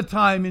came a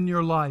time in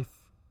your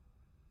life,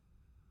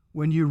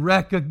 when you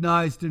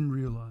recognized and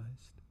realized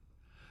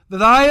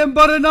that I am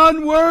but an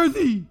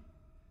unworthy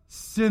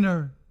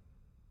sinner.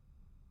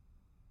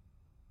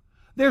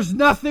 There's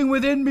nothing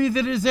within me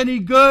that is any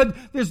good.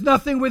 There's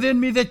nothing within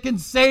me that can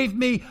save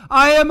me.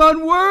 I am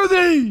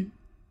unworthy.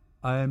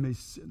 I am a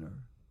sinner.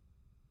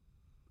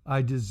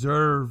 I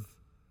deserve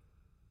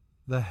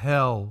the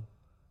hell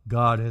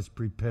God has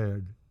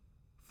prepared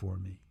for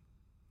me.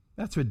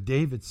 That's what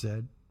David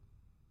said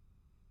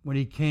when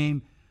he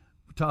came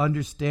to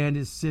understand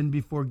his sin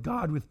before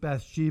God with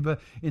Bathsheba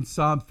in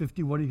Psalm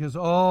 51. He goes,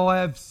 oh, I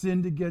have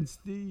sinned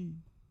against thee.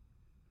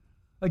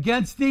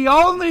 Against thee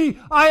only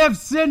I have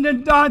sinned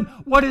and done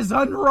what is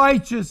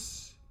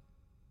unrighteous.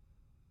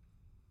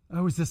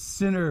 I was a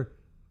sinner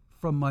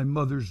from my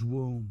mother's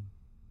womb,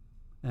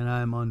 and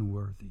I am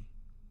unworthy.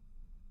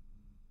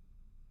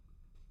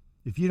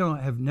 If you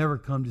have never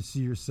come to see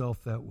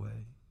yourself that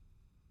way,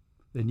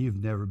 then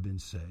you've never been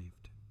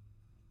saved.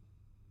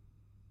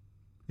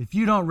 If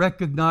you don't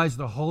recognize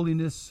the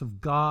holiness of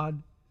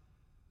God,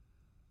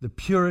 the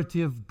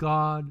purity of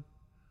God,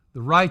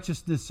 the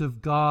righteousness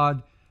of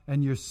God,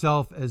 and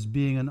yourself as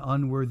being an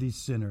unworthy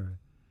sinner,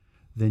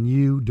 then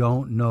you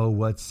don't know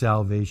what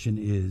salvation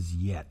is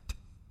yet.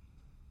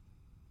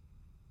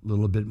 A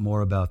little bit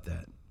more about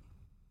that.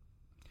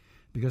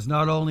 Because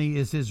not only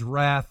is his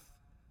wrath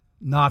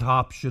not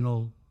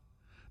optional,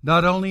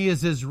 not only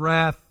is his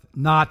wrath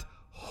not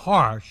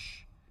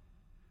harsh,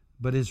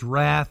 but his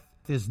wrath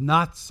is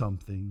not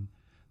something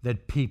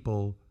that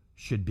people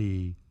should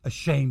be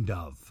ashamed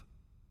of.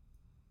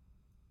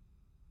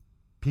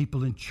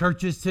 People in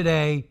churches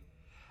today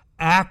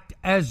act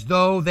as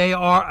though they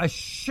are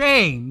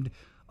ashamed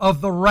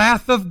of the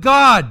wrath of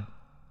God.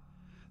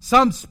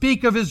 Some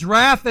speak of his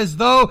wrath as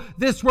though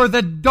this were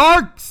the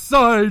dark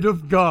side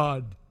of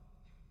God,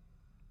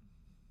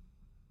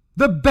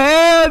 the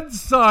bad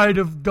side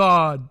of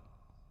God.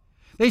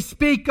 They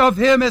speak of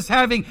him as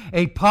having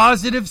a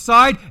positive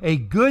side, a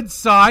good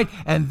side,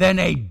 and then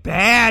a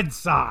bad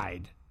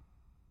side.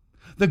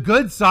 The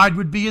good side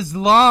would be his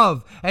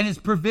love and his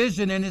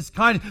provision and his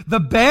kindness. The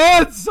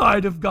bad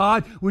side of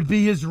God would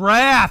be his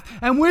wrath.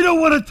 And we don't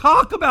want to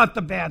talk about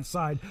the bad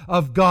side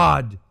of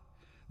God.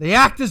 They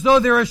act as though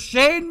they're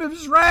ashamed of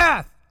his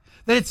wrath,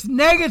 that it's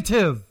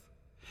negative,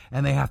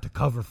 and they have to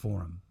cover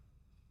for him.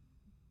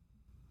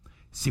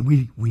 See,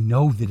 we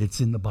know that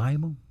it's in the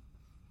Bible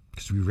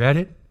because we read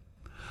it,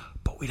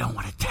 but we don't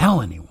want to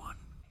tell anyone.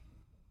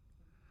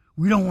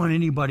 We don't want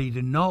anybody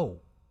to know.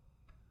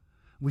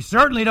 We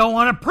certainly don't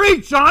want to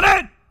preach on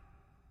it.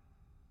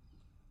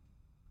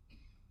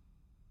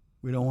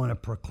 We don't want to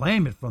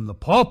proclaim it from the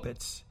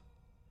pulpits.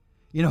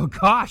 You know,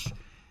 gosh,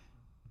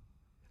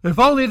 if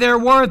only there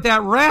weren't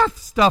that wrath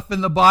stuff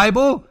in the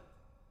Bible,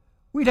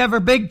 we'd have a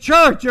big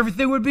church.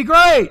 Everything would be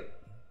great.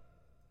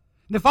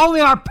 And if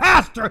only our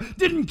pastor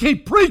didn't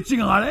keep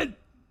preaching on it.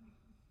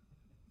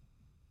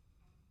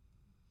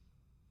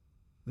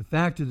 The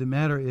fact of the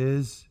matter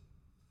is,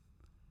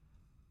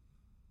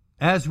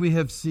 as we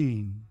have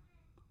seen,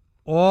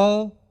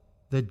 all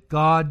that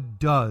God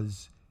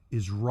does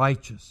is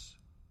righteous.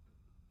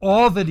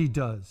 All that he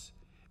does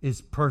is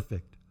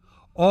perfect.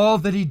 All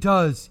that he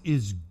does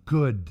is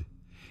good,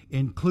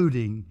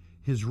 including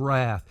his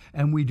wrath.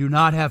 And we do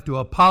not have to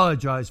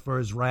apologize for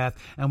his wrath,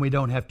 and we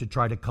don't have to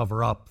try to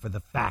cover up for the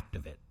fact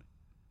of it.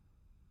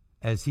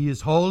 As he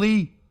is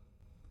holy,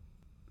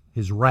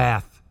 his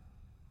wrath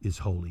is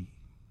holy.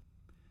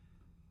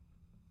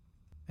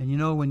 And you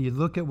know, when you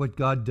look at what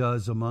God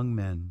does among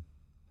men,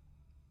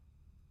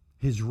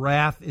 his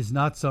wrath is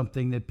not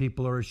something that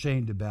people are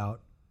ashamed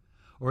about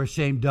or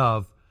ashamed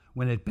of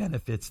when it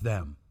benefits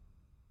them.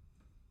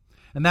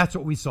 And that's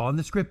what we saw in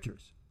the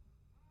Scriptures.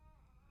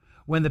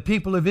 When the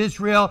people of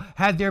Israel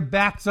had their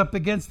backs up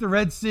against the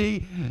Red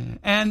Sea,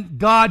 and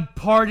God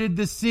parted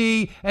the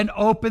sea and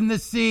opened the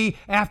sea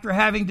after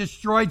having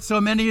destroyed so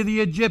many of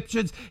the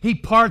Egyptians. He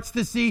parts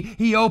the sea,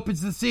 he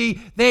opens the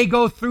sea, they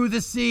go through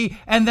the sea,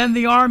 and then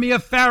the army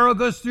of Pharaoh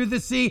goes through the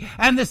sea,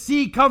 and the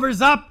sea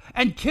covers up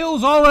and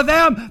kills all of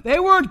them. They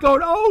weren't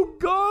going, "Oh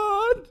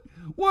God,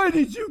 why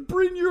did you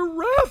bring your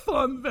wrath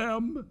on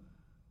them?"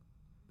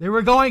 They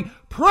were going,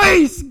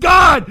 "Praise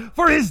God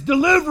for his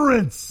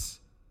deliverance.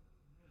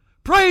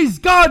 Praise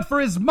God for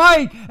his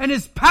might and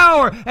his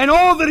power and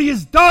all that he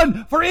has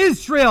done for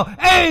Israel.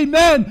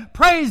 Amen.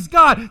 Praise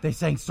God." They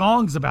sang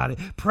songs about it,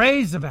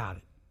 praise about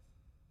it.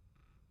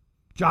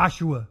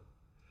 Joshua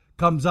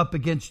comes up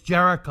against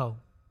Jericho,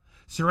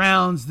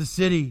 surrounds the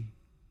city.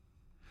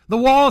 The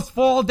walls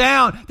fall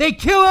down. They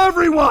kill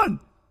everyone.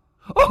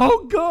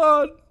 "Oh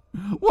God,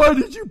 why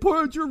did you pour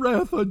out your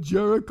wrath on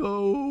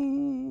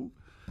Jericho?"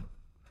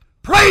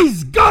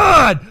 Praise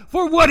God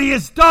for what he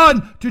has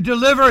done to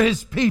deliver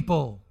his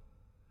people.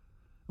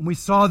 And we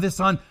saw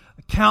this on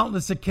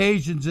countless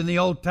occasions in the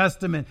Old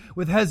Testament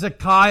with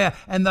Hezekiah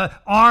and the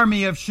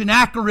army of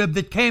Sennacherib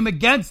that came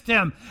against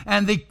him,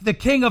 and the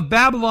king of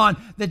Babylon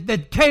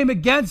that came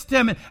against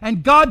him.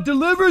 And God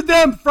delivered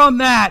them from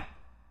that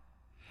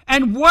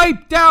and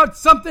wiped out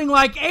something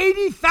like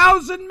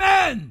 80,000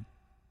 men.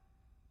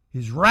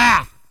 His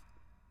wrath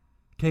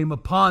came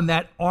upon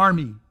that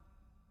army.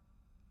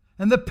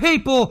 And the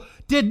people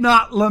did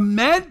not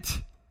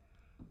lament.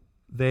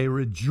 They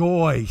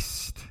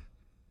rejoiced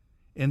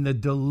in the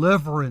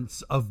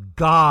deliverance of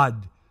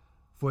God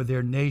for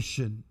their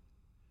nation.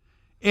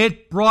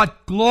 It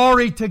brought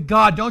glory to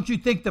God. Don't you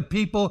think the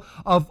people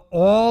of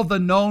all the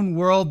known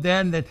world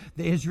then that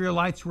the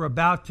Israelites were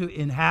about to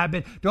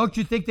inhabit, don't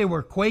you think they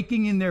were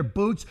quaking in their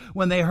boots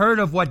when they heard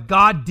of what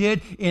God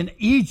did in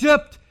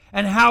Egypt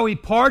and how he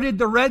parted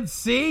the Red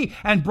Sea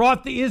and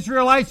brought the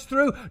Israelites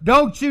through?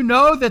 Don't you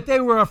know that they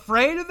were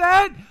afraid of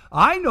that?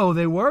 I know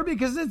they were,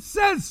 because it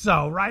says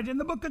so right in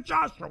the book of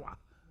Joshua.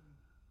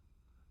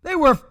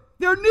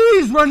 Their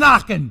knees were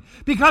knocking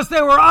because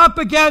they were up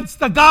against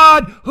the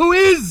God who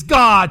is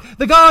God,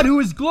 the God who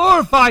is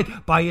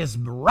glorified by his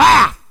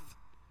wrath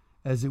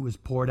as it was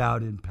poured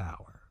out in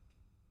power.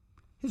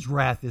 His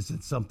wrath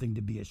isn't something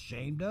to be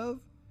ashamed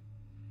of.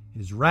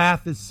 His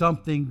wrath is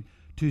something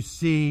to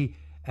see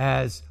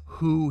as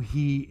who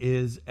he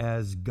is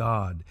as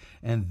God.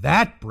 And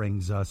that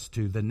brings us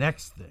to the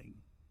next thing.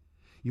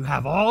 You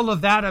have all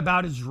of that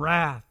about his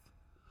wrath,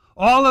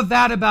 all of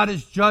that about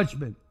his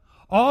judgment,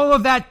 all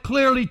of that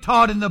clearly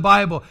taught in the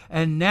Bible.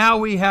 And now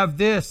we have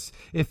this.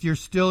 If you're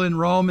still in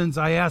Romans,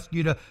 I ask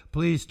you to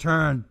please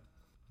turn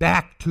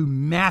back to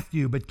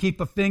Matthew, but keep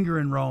a finger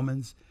in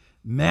Romans.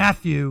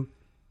 Matthew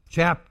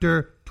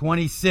chapter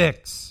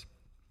 26.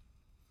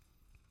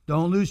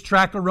 Don't lose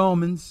track of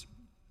Romans.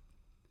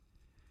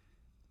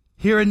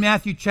 Here in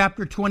Matthew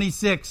chapter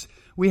 26,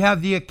 we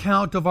have the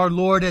account of our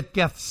Lord at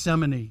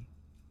Gethsemane.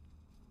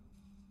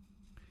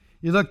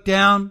 You look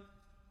down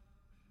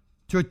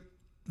to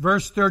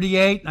verse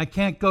 38, and I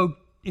can't go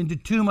into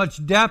too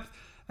much depth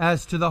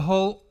as to the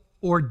whole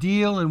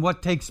ordeal and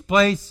what takes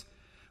place,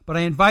 but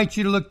I invite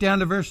you to look down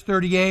to verse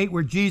 38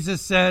 where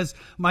Jesus says,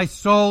 "My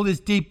soul is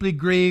deeply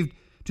grieved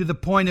to the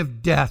point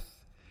of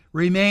death.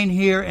 Remain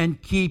here and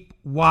keep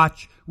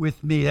watch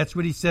with me." That's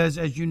what he says,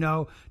 as you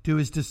know, to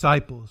his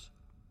disciples.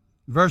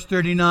 Verse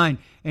 39,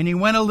 "And he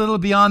went a little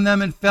beyond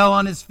them and fell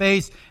on his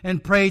face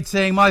and prayed,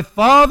 saying, My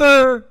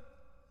Father,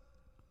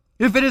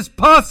 if it is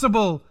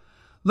possible,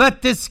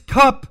 let this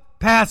cup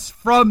pass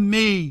from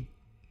me.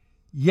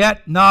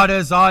 Yet not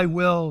as I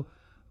will,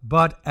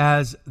 but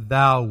as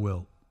thou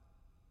wilt."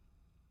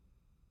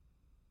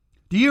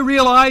 Do you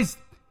realize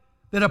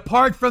that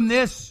apart from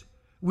this,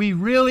 we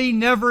really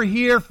never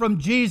hear from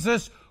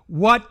Jesus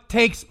what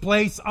takes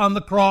place on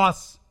the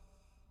cross?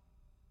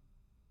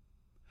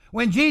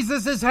 When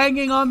Jesus is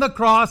hanging on the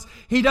cross,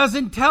 he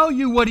doesn't tell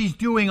you what he's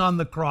doing on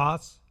the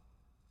cross.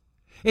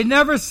 It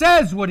never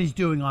says what he's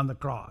doing on the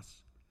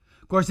cross.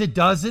 Of course, it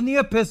does in the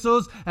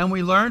epistles, and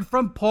we learn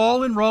from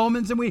Paul in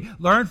Romans, and we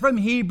learn from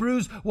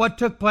Hebrews what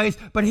took place.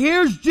 But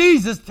here's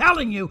Jesus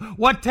telling you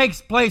what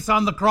takes place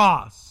on the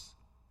cross.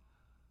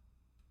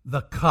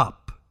 The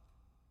cup.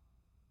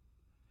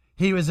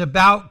 He was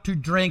about to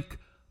drink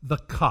the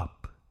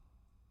cup.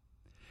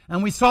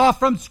 And we saw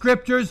from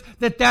scriptures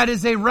that that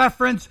is a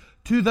reference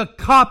to the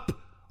cup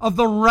of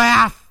the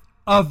wrath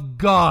of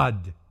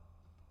God.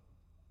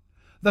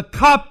 The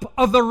cup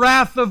of the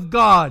wrath of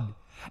God.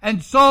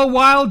 And so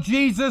while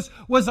Jesus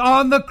was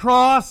on the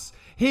cross,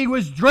 he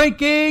was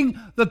drinking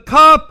the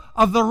cup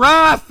of the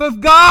wrath of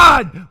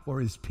God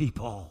for his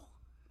people.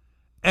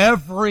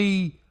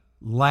 Every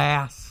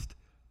last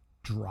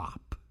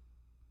drop.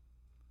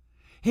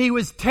 He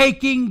was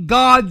taking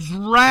God's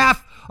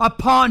wrath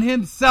upon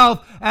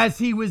himself as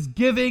he was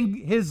giving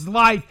his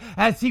life,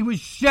 as he was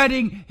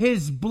shedding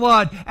his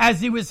blood,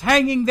 as he was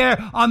hanging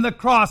there on the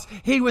cross.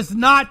 He was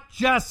not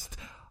just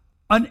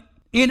an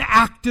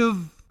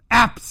inactive,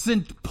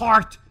 absent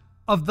part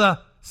of the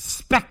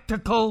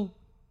spectacle.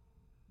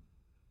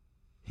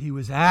 He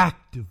was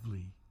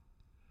actively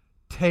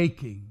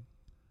taking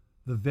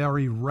the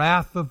very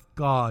wrath of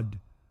God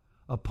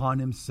upon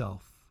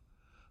himself,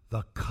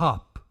 the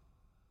cup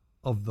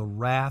of the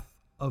wrath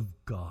of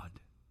God.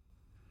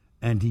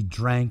 And he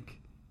drank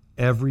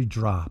every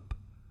drop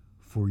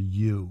for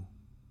you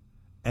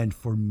and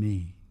for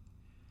me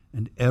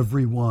and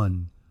every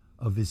one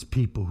of his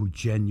people who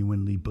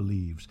genuinely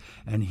believes.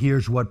 And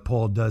here's what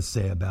Paul does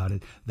say about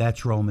it.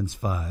 That's Romans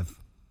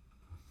 5.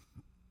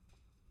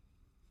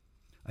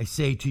 I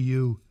say to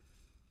you,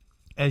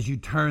 as you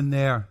turn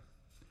there,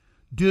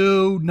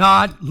 do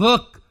not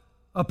look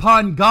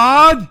upon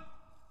God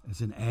as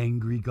an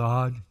angry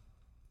God.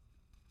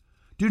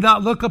 Do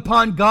not look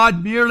upon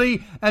God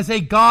merely as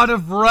a God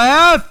of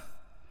wrath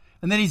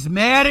and that he's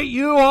mad at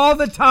you all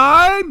the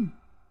time.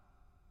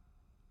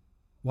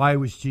 Why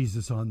was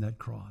Jesus on that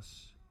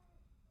cross?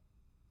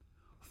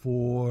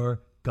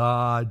 For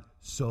God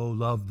so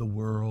loved the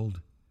world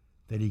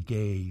that he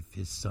gave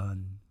his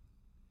Son.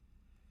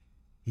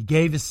 He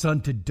gave his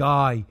Son to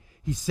die.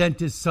 He sent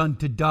his Son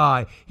to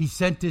die. He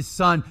sent his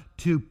Son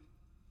to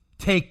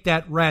take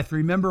that wrath.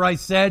 Remember I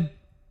said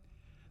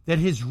that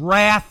his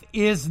wrath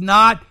is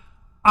not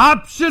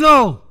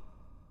optional.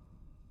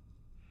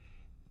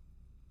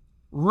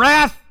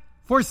 Wrath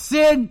for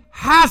sin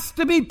has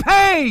to be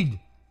paid.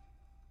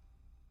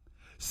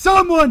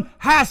 Someone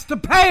has to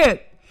pay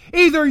it.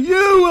 Either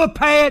you will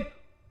pay it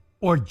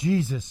or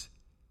Jesus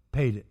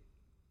paid it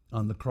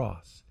on the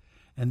cross.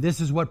 And this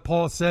is what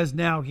Paul says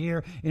now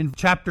here in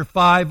chapter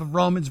 5 of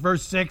Romans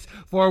verse 6.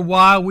 For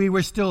while we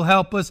were still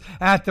helpless,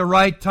 at the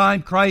right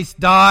time Christ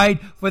died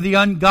for the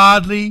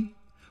ungodly.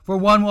 For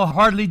one will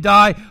hardly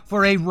die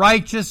for a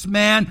righteous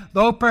man,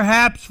 though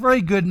perhaps for a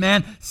good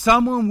man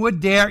someone would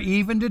dare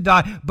even to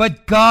die.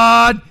 But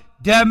God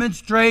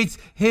demonstrates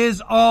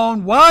his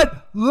own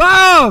what?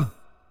 Love.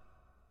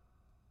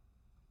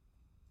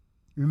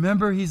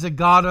 Remember, he's a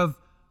God of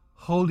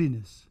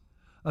holiness,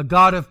 a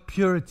God of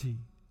purity,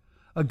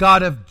 a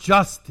God of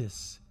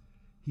justice.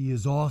 He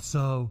is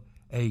also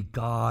a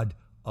God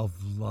of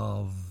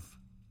love.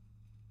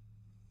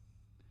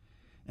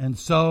 And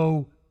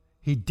so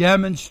he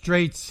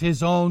demonstrates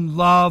his own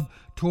love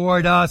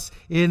toward us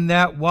in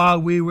that while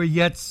we were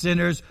yet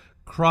sinners,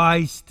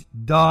 Christ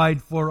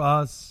died for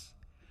us.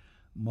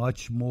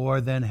 Much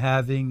more than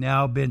having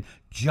now been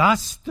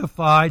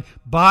justified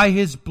by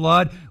his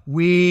blood,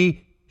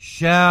 we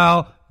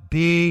shall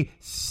be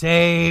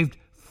saved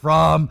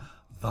from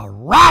the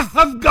wrath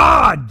of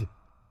God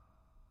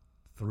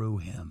through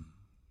him.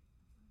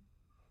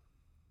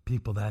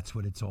 People, that's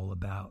what it's all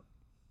about.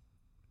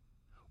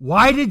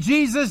 Why did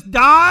Jesus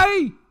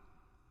die?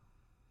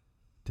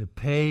 To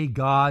pay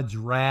God's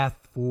wrath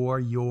for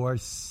your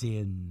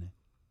sin.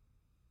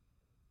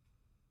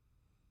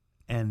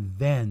 And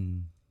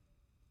then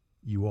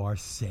you are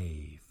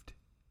saved.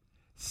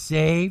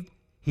 Saved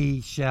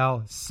he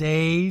shall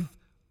save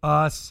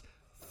us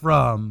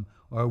from,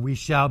 or we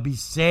shall be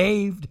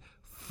saved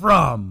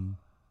from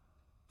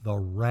the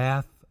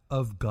wrath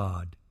of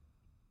God.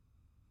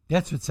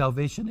 That's what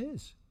salvation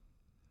is.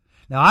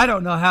 Now, I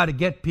don't know how to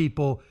get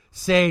people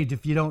saved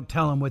if you don't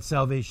tell them what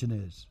salvation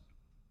is.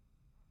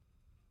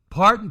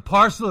 Part and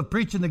parcel of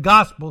preaching the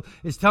gospel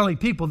is telling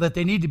people that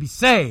they need to be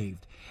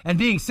saved. And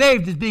being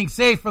saved is being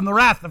saved from the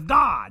wrath of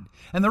God.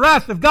 And the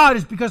wrath of God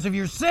is because of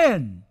your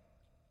sin.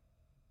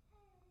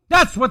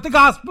 That's what the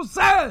gospel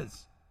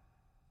says.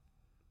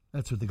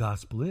 That's what the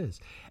gospel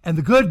is. And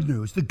the good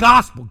news, the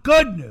gospel,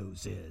 good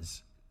news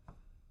is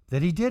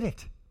that he did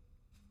it.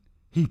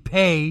 He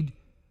paid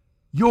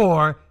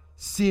your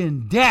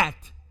sin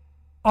debt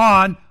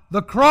on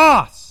the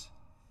cross.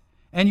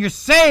 And you're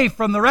saved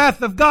from the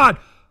wrath of God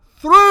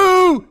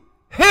through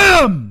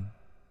him.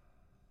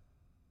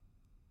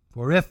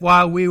 For if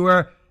while we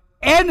were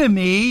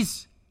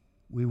enemies,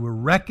 we were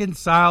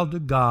reconciled to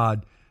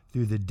God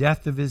through the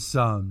death of his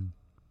Son,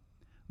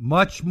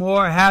 much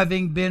more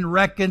having been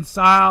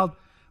reconciled,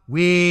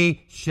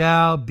 we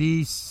shall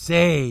be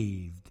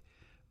saved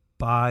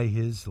by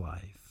his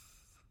life.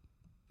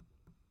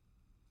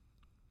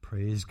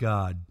 Praise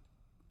God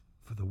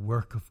for the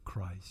work of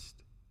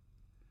Christ.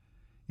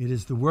 It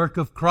is the work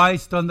of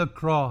Christ on the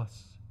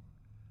cross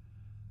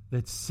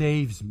that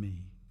saves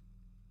me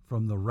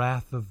from the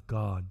wrath of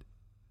God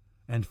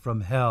and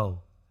from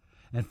hell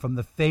and from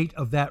the fate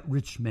of that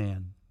rich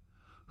man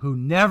who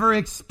never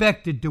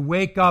expected to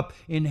wake up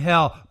in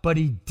hell, but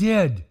he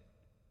did,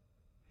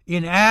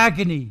 in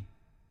agony,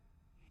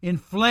 in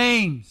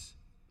flames,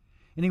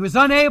 and he was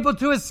unable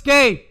to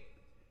escape.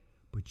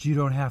 But you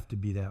don't have to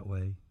be that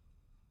way.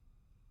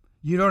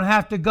 You don't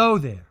have to go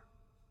there.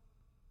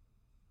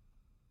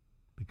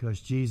 Because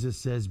Jesus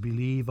says,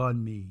 believe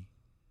on me,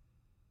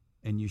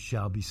 and you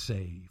shall be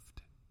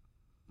saved.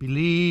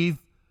 Believe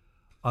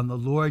on the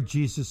Lord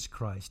Jesus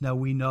Christ. Now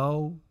we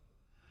know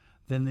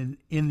that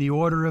in the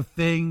order of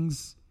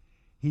things,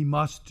 he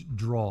must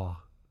draw.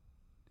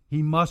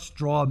 He must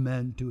draw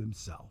men to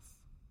himself.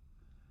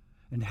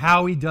 And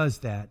how he does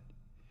that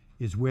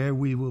is where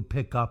we will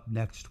pick up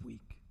next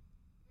week.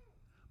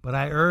 But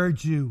I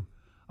urge you,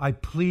 I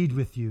plead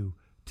with you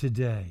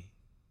today,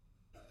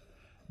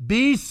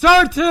 be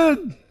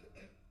certain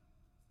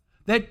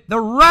that the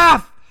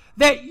wrath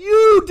that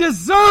you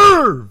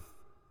deserve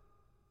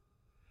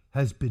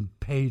has been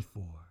paid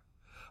for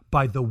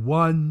by the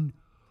one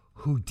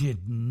who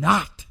did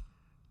not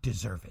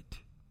deserve it.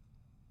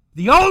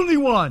 The only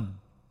one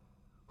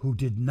who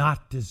did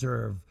not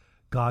deserve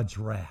God's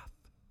wrath.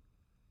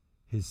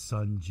 His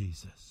Son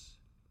Jesus,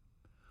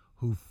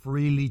 who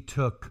freely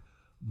took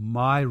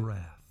my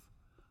wrath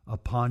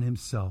upon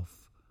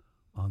himself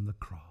on the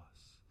cross.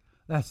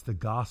 That's the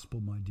gospel,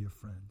 my dear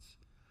friends.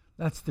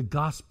 That's the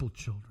gospel,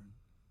 children.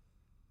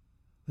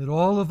 That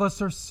all of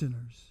us are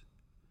sinners.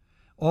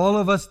 All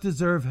of us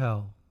deserve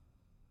hell.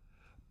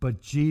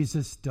 But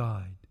Jesus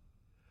died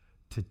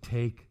to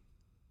take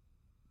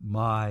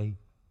my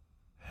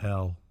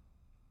hell,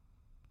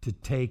 to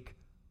take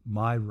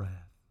my wrath.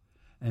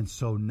 And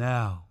so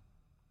now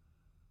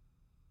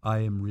I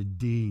am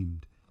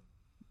redeemed,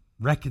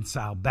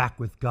 reconciled back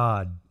with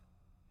God,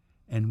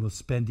 and will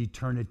spend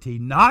eternity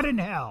not in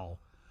hell,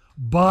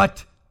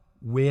 but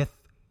with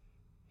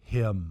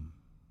him.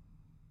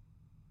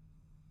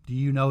 Do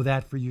you know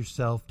that for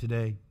yourself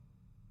today?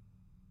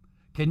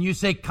 Can you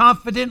say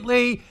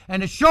confidently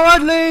and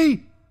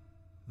assuredly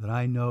that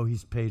I know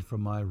he's paid for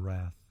my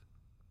wrath,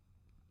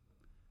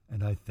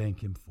 and I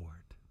thank him for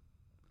it?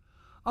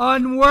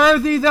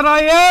 Unworthy that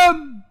I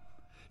am,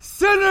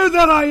 sinner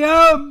that I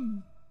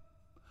am,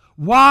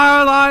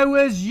 while I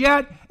was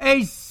yet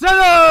a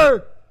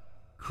sinner,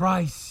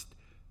 Christ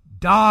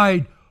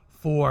died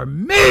for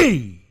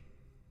me.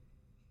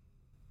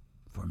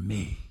 For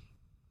me.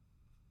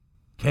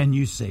 Can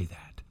you say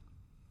that?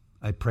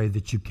 I pray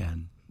that you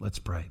can. Let's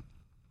pray.